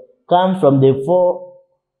God, come from the four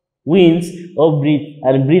winds of breath,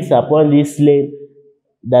 and breathe upon this slain,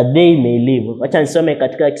 that they may live. Wacha nisome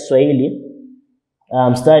katika Kiswahili.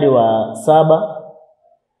 Mstari wa 7,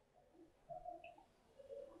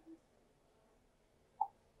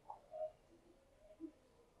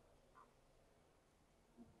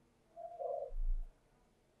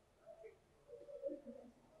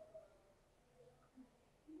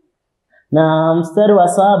 na mstari wa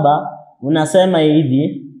 7 unasema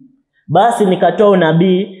hivi, basi nikatoa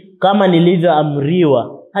unabii kama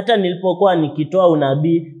nilivyoamriwa. Hata nilipokuwa nikitoa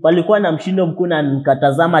unabii, palikuwa na mshindo mkuu, na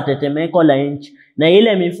nikatazama tetemeko la nchi, na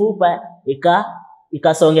ile mifupa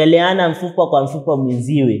ikasongeleana mfupa kwa mfupa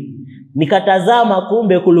mwenziwe. Nikatazama,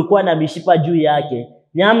 kumbe kulikuwa na mishipa juu yake,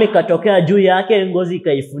 nyama ikatokea juu yake, ngozi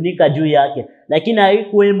ikaifunika juu yake, lakini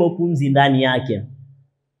haikuwemo pumzi ndani yake.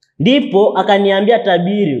 Ndipo akaniambia,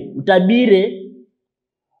 utabire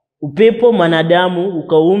upepo mwanadamu,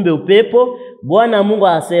 ukaumbe upepo. Bwana Mungu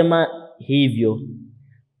asema hivyo.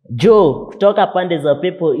 Jo, kutoka pande za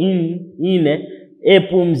pepo ine,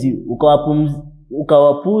 pumzi,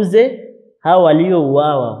 ukawapuze hao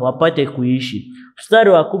waliouawa wapate kuishi. Mstari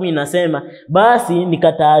wa 10 inasema, basi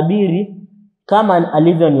nikataabiri kama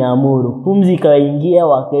alivyoniamuru, pumzi ikaingia,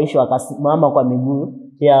 wakaishi, wakasimama kwa miguu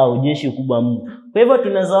yao, jeshi kubwa mno. Kwa hivyo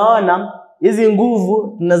tunazaona hizi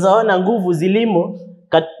nguvu, tunazaona nguvu zilimo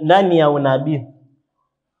ndani ya unabii.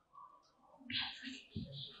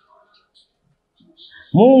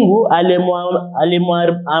 Mungu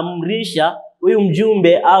alimwamrisha huyu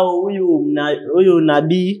mjumbe au huyu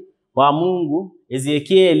nabii wa Mungu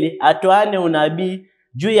Ezekieli atoane unabii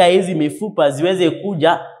juu ya hizi mifupa ziweze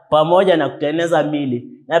kuja pamoja na kutengeneza mili.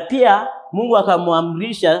 Na pia Mungu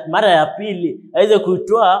akamwamrisha mara ya pili aweze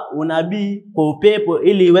kutoa unabii kwa upepo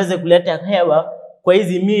ili iweze kuleta hewa kwa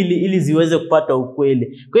hizi mili ili ziweze kupata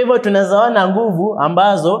ukweli. Kwa hivyo tunazaona nguvu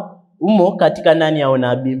ambazo umo katika ndani ya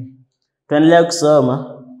unabii. Tuendelee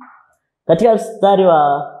kusoma. Katika mstari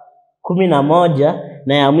wa 11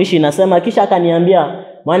 na ya mwisho inasema, kisha akaniambia,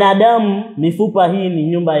 mwanadamu, mifupa hii ni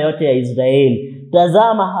nyumba yote ya Israeli.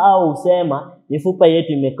 Tazama, hao husema, mifupa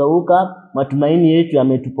yetu imekauka, matumaini yetu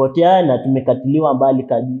yametupotea na tumekatiliwa mbali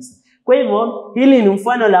kabisa. Kwa hivyo hili ni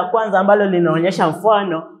mfano la kwanza ambalo linaonyesha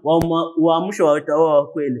mfano wa uamsho wa utaua wa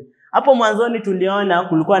kweli. Hapo mwanzoni tuliona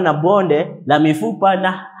kulikuwa na bonde la mifupa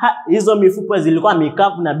na hizo mifupa zilikuwa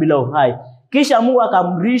mikavu na bila uhai. Kisha Mungu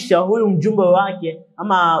akamrisha huyu mjumbe wake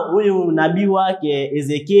ama huyu nabii wake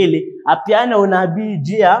Ezekieli apiane unabii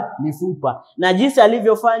juu ya mifupa. Na jinsi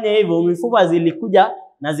alivyofanya hivyo, mifupa zilikuja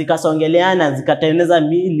na zikasongeleana zikatengeneza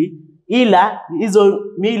miili, ila hizo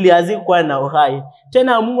miili hazikuwa na uhai.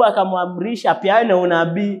 Tena Mungu akamwamrisha apiane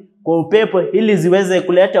unabii kwa upepo ili ziweze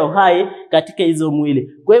kuleta uhai katika hizo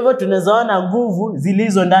mwili. Kwa hivyo tunazaona nguvu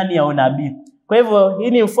zilizo ndani ya unabii. Kwa hivyo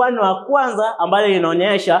hii ni mfano wa kwanza ambao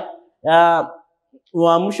inaonyesha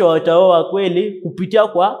uamsho wa utaua wa kweli kupitia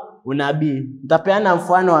kwa unabii. Nitapeana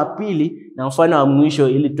mfano wa pili na mfano wa mwisho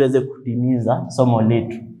ili tuweze kutimiza somo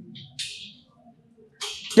letu.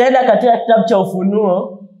 Tena katika kitabu cha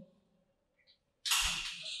Ufunuo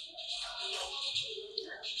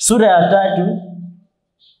sura ya 3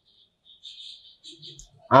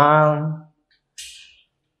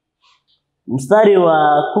 mstari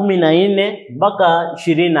wa 14 mpaka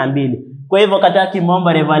 22. Kwa hivyo katika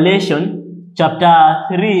kimombo Revelation chapter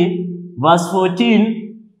 3 verse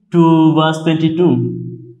 14 to verse 22.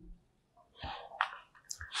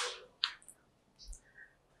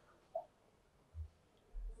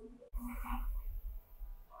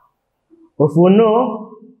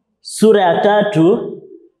 Ufunuo sura ya 3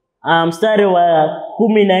 mstari wa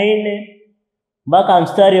 14 mpaka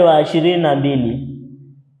mstari wa 22.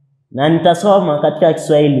 Na nitasoma katika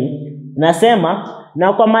Kiswahili. Nasema,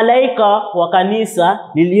 na kwa malaika wa kanisa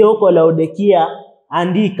lilioko Laodikia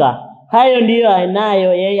andika, hayo ndiyo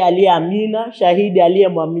anayo yeye aliyeamina, shahidi aliye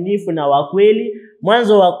mwaminifu na wa kweli,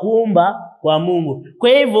 mwanzo wa kuumba kwa Mungu. Kwa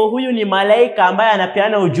hivyo huyu ni malaika ambaye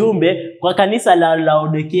anapeana ujumbe kwa kanisa la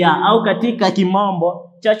Laodikia au katika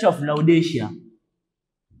kimombo Church of Laodicea.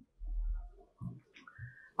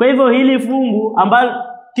 Kwa hivyo hili fungu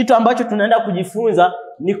kitu ambacho tunaenda kujifunza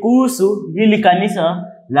ni kuhusu hili kanisa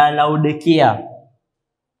la Laodikia.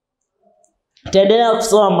 Tutaendelea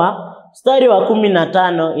kusoma mstari wa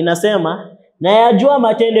 15 inasema, na yajua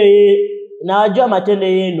matendo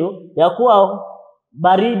yenu ya kuwa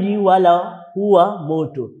baridi wala huwa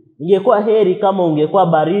moto. Ingekuwa heri kama ungekuwa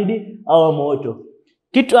baridi au moto.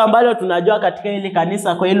 Kitu ambalo tunajua katika hili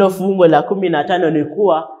kanisa kwa hilo fungu la 15 ni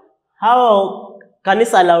kuwa hao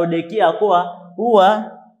kanisa la Laodikia kuwa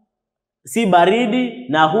huwa si baridi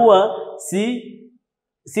na huwa si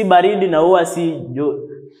baridi na huwa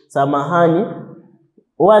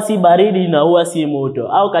huwa si baridi na huwa si moto,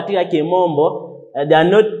 au katika kimombo they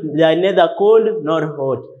are neither cold nor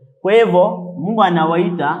hot. Kwa hivyo Mungu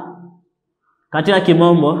anawaita katika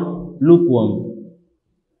kimombo lukewarm.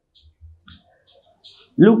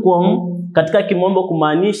 Lukewarm katika kimombo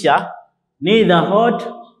kumaanisha neither hot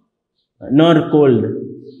nor cold.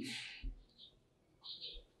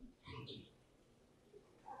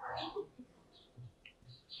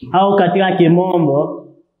 Au katika kimombo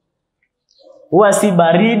huwa si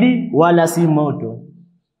baridi wala si moto.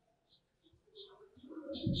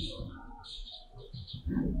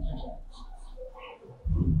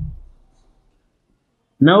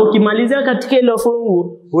 Na ukimalizia katika hilo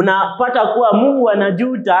fungu unapata kuwa Mungu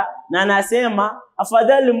anajuta na anasema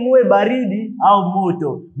afadhali muwe baridi au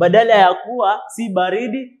moto badala ya kuwa si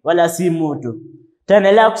baridi wala si moto.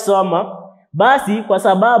 Taendelea kusoma. Basi kwa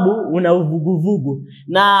sababu una uvuguvugu.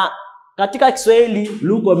 Na katika Kiswahili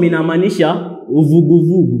lukewarm inamaanisha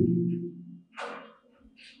uvuguvugu.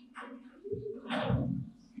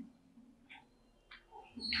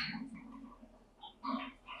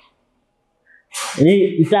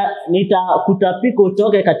 Nitakutapika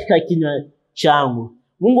utoke katika kinywa changu.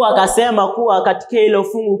 Mungu akasema kuwa katika hilo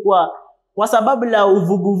fungu kuwa kwa sababu la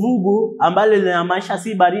uvuguvugu ambalo linamaanisha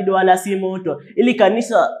si baridi wala si moto, ili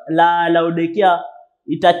kanisa la Laodikia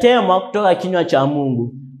itatemwa kutoka kinywa cha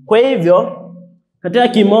Mungu. Kwa hivyo katika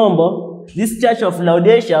kimombo, this church of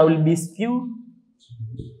Laodicea will be spewed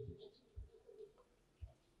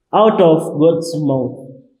out of God's mouth.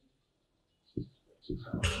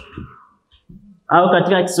 Au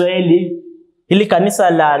katika Kiswahili, hili kanisa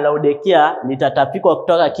la Laodikia litatapikwa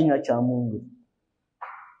kutoka kinywa cha Mungu.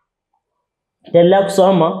 Tutaendelea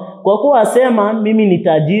kusoma. Kwa kuwa asema, mimi ni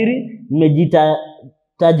tajiri,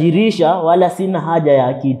 nimejitajirisha wala sina haja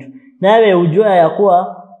ya kitu. Nawe ujua ya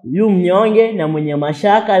kuwa yu mnyonge na mwenye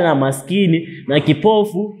mashaka na maskini na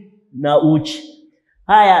kipofu na uchi.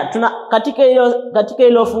 Haya, katika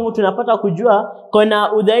hilo fungu tunapata kujua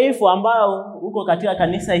kuna udhaifu ambao uko katika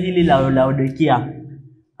kanisa hili la Laodikia.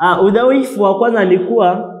 Udhaifu wa kwanza ni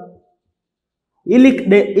kuwa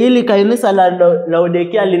ili kanisa la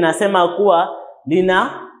Laodikia linasema kuwa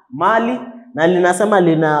lina mali na linasema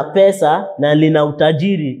lina pesa na lina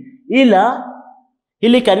utajiri, ila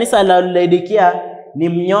hili kanisa la Laodikia ni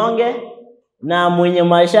mnyonge na mwenye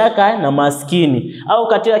mashaka na maskini, au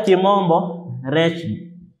katika kimombo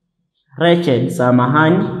wretched,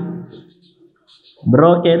 samahani,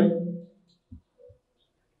 broken,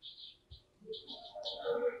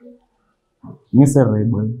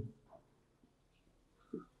 miserable.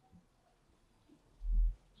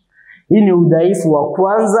 Hii ni udhaifu wa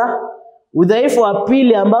kwanza. Udhaifu wa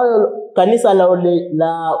pili ambao kanisa la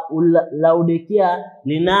Laodikia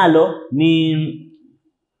linalo ni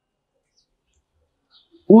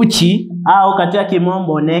uchi, au katika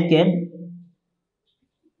kimombo naked.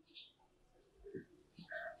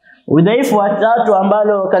 Udhaifu wa tatu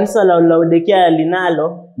ambalo kanisa la Laodikia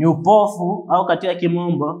linalo ni upofu, au katika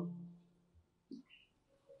kimombo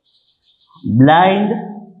blind.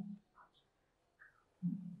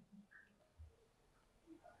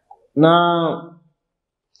 Na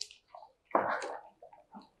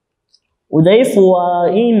udhaifu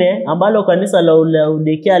wa nne ambalo kanisa la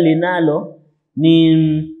Laodikia linalo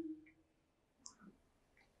ni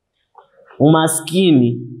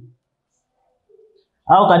umaskini,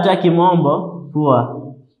 au katika kimombo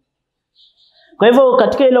poor. Kwa hivyo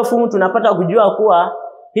katika hilo fungu tunapata kujua kuwa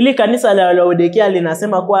hili kanisa la Laodikia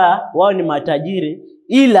linasema kuwa wao ni matajiri,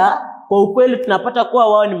 ila kwa ukweli tunapata kuwa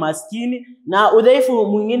wao ni maskini. Na udhaifu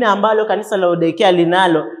mwingine ambalo kanisa la Laodikia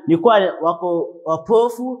linalo ni kuwa wako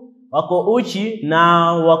wapofu, wako uchi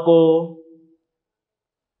na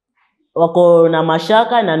wako na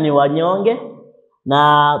mashaka na ni wanyonge,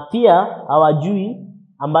 na pia hawajui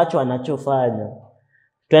ambacho wanachofanya.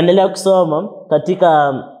 Tuendelea kusoma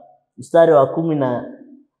katika mstari wa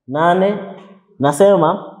 18.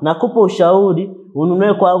 Nasema, nakupa ushauri,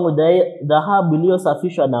 ununue kwangu dhahabu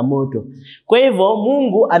iliyosafishwa na moto. Kwa hivyo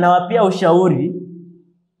Mungu anawapia ushauri,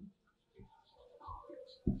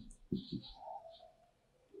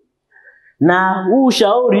 na huu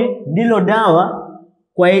ushauri ndilo dawa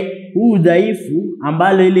kwa huu udhaifu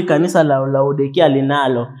ambalo hili kanisa la Laodikia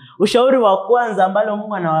linalo. Ushauri wa kwanza ambalo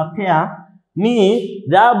Mungu anawapea ni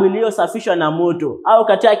dhahabu iliyosafishwa na moto, au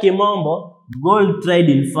katika kimombo gold tried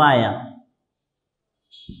in fire.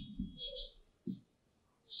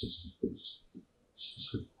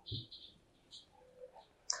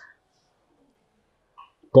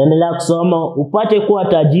 Taendelea kusoma, upate kuwa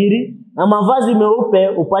tajiri na mavazi meupe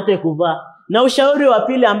upate kuvaa. Na ushauri wa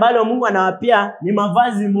pili ambalo Mungu anawapia ni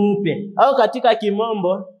mavazi meupe, au katika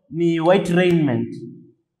kimombo ni white raiment.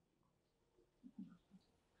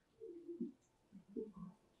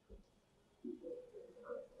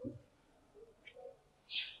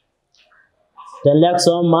 Taendelea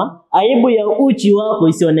kusoma, aibu ya uchi wako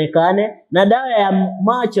isionekane, na dawa ya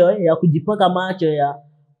macho ya kujipaka macho ya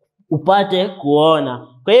upate kuona.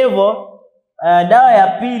 Kwa hivyo dawa ya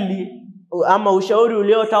pili ama ushauri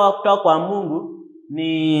uliotoka kutoka kwa Mungu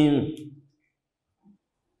ni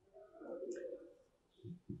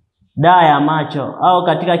dawa ya macho, au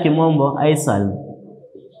katika kimombo eye salve.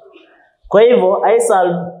 Kwa hivyo eye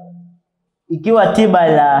salve ikiwa tiba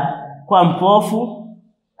la kuwa mpofu,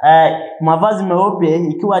 mavazi meupe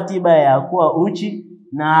ikiwa tiba ya kuwa uchi,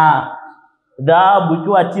 na dhahabu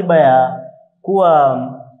ikiwa tiba ya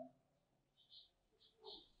kuwa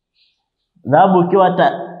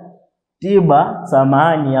tiba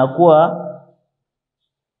samahani ya kuwa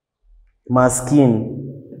maskini.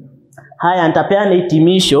 Haya, nitapeana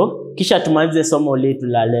hitimisho kisha tumalize somo letu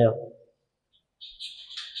la leo.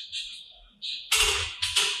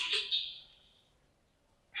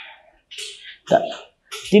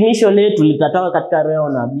 Hitimisho letu litatoka katika roho ya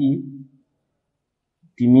nabii.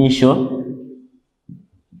 Hitimisho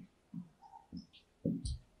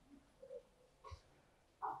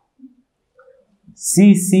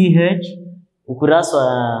CCH ukurasa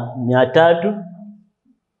wa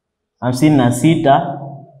 356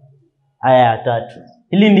 aya ya 3.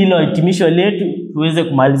 Hili ndilo hitimisho letu tuweze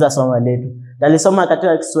kumaliza somo letu. Talisoma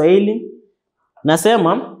katika Kiswahili.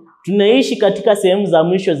 Nasema, tunaishi katika sehemu za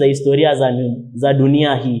mwisho za historia za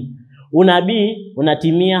dunia hii. Unabii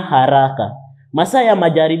unatimia haraka. Masaa ya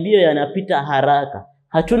majaribio yanapita haraka.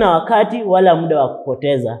 Hatuna wakati wala muda wa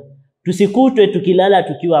kupoteza. Tusikutwe tukilala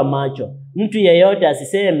tukiwa macho. Mtu yeyote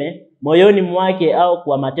asiseme moyoni mwake au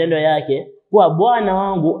kwa matendo yake kuwa Bwana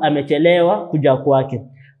wangu amechelewa kuja kwake.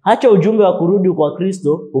 Acha ujumbe wa kurudi kwa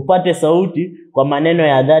Kristo upate sauti kwa maneno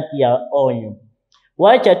ya dhati ya onyo.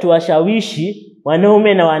 Wacha tuwashawishi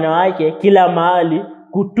wanaume na wanawake kila mahali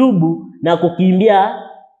kutubu na kukimbia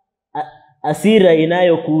hasira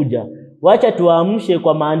inayokuja. Wacha tuamshe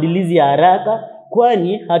kwa maandalizi ya haraka,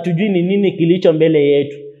 kwani hatujui ni nini kilicho mbele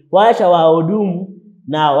yetu. Wacha wahudumu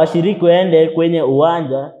na washiriki waende kwenye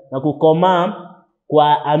uwanja na kukomaa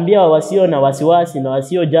kuambia wasio na wasiwasi na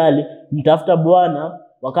wasiojali mtafuta Bwana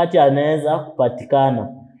wakati anaweza kupatikana.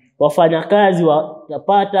 Wafanyakazi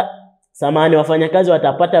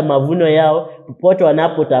watapata mavuno yao popote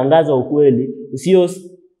wanapotangaza ukweli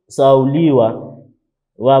usiosauliwa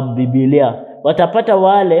wa Biblia. Watapata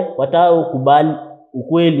wale watakaokubali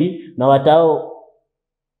ukweli na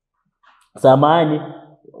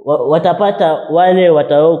watapata wale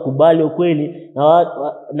watakaokubali ukweli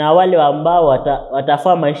na wale ambao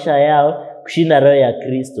watafaa maisha yao kushinda roho ya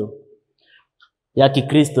Kristo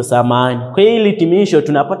Kikristo. Kwa hili hitimisho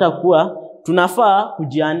tunapata kuwa tunafaa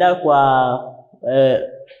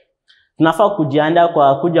kujiandaa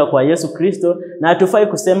kwa kuja kwa Yesu Kristo, na hatufai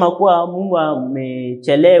kusema kuwa Mungu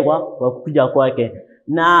amechelewa kwa kuja kwake.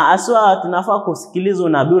 Na haswa tunafaa kusikiliza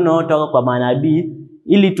unabii unaotoka kwa manabii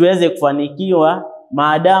ili tuweze kufanikiwa.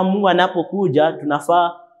 Maadamu Mungu anapokuja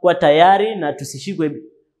tunafaa kuwa tayari na tusishikwe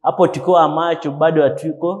hapo tukiwa macho bado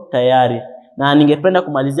hatuko tayari. Na ningependa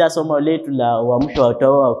kumalizia somo letu la uamsho wa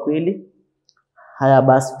utaua wa kweli. Haya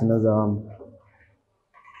basi tunaweza omba.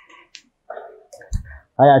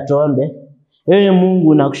 Haya tuombe. Ewe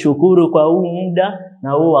Mungu, nakushukuru kwa huu muda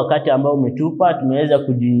na huu wakati ambao umetupa. Tumeweza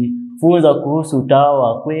kujifunza kuhusu utaua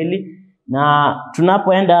wa kweli, na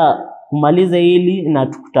tunapoenda kumaliza hili na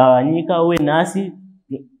tukutawanyika, uwe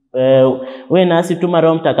nasi, tuma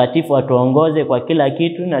Roho Mtakatifu atuongoze kwa kila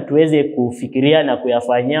kitu na tuweze kufikiria na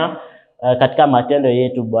kuyafanyia katika matendo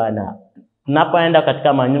yetu Bwana. Tunapoenda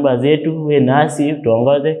katika manyumba zetu, uwe nasi,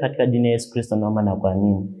 tuongoze katika jina la Yesu Kristo naomba na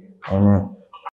kuamini. Amen.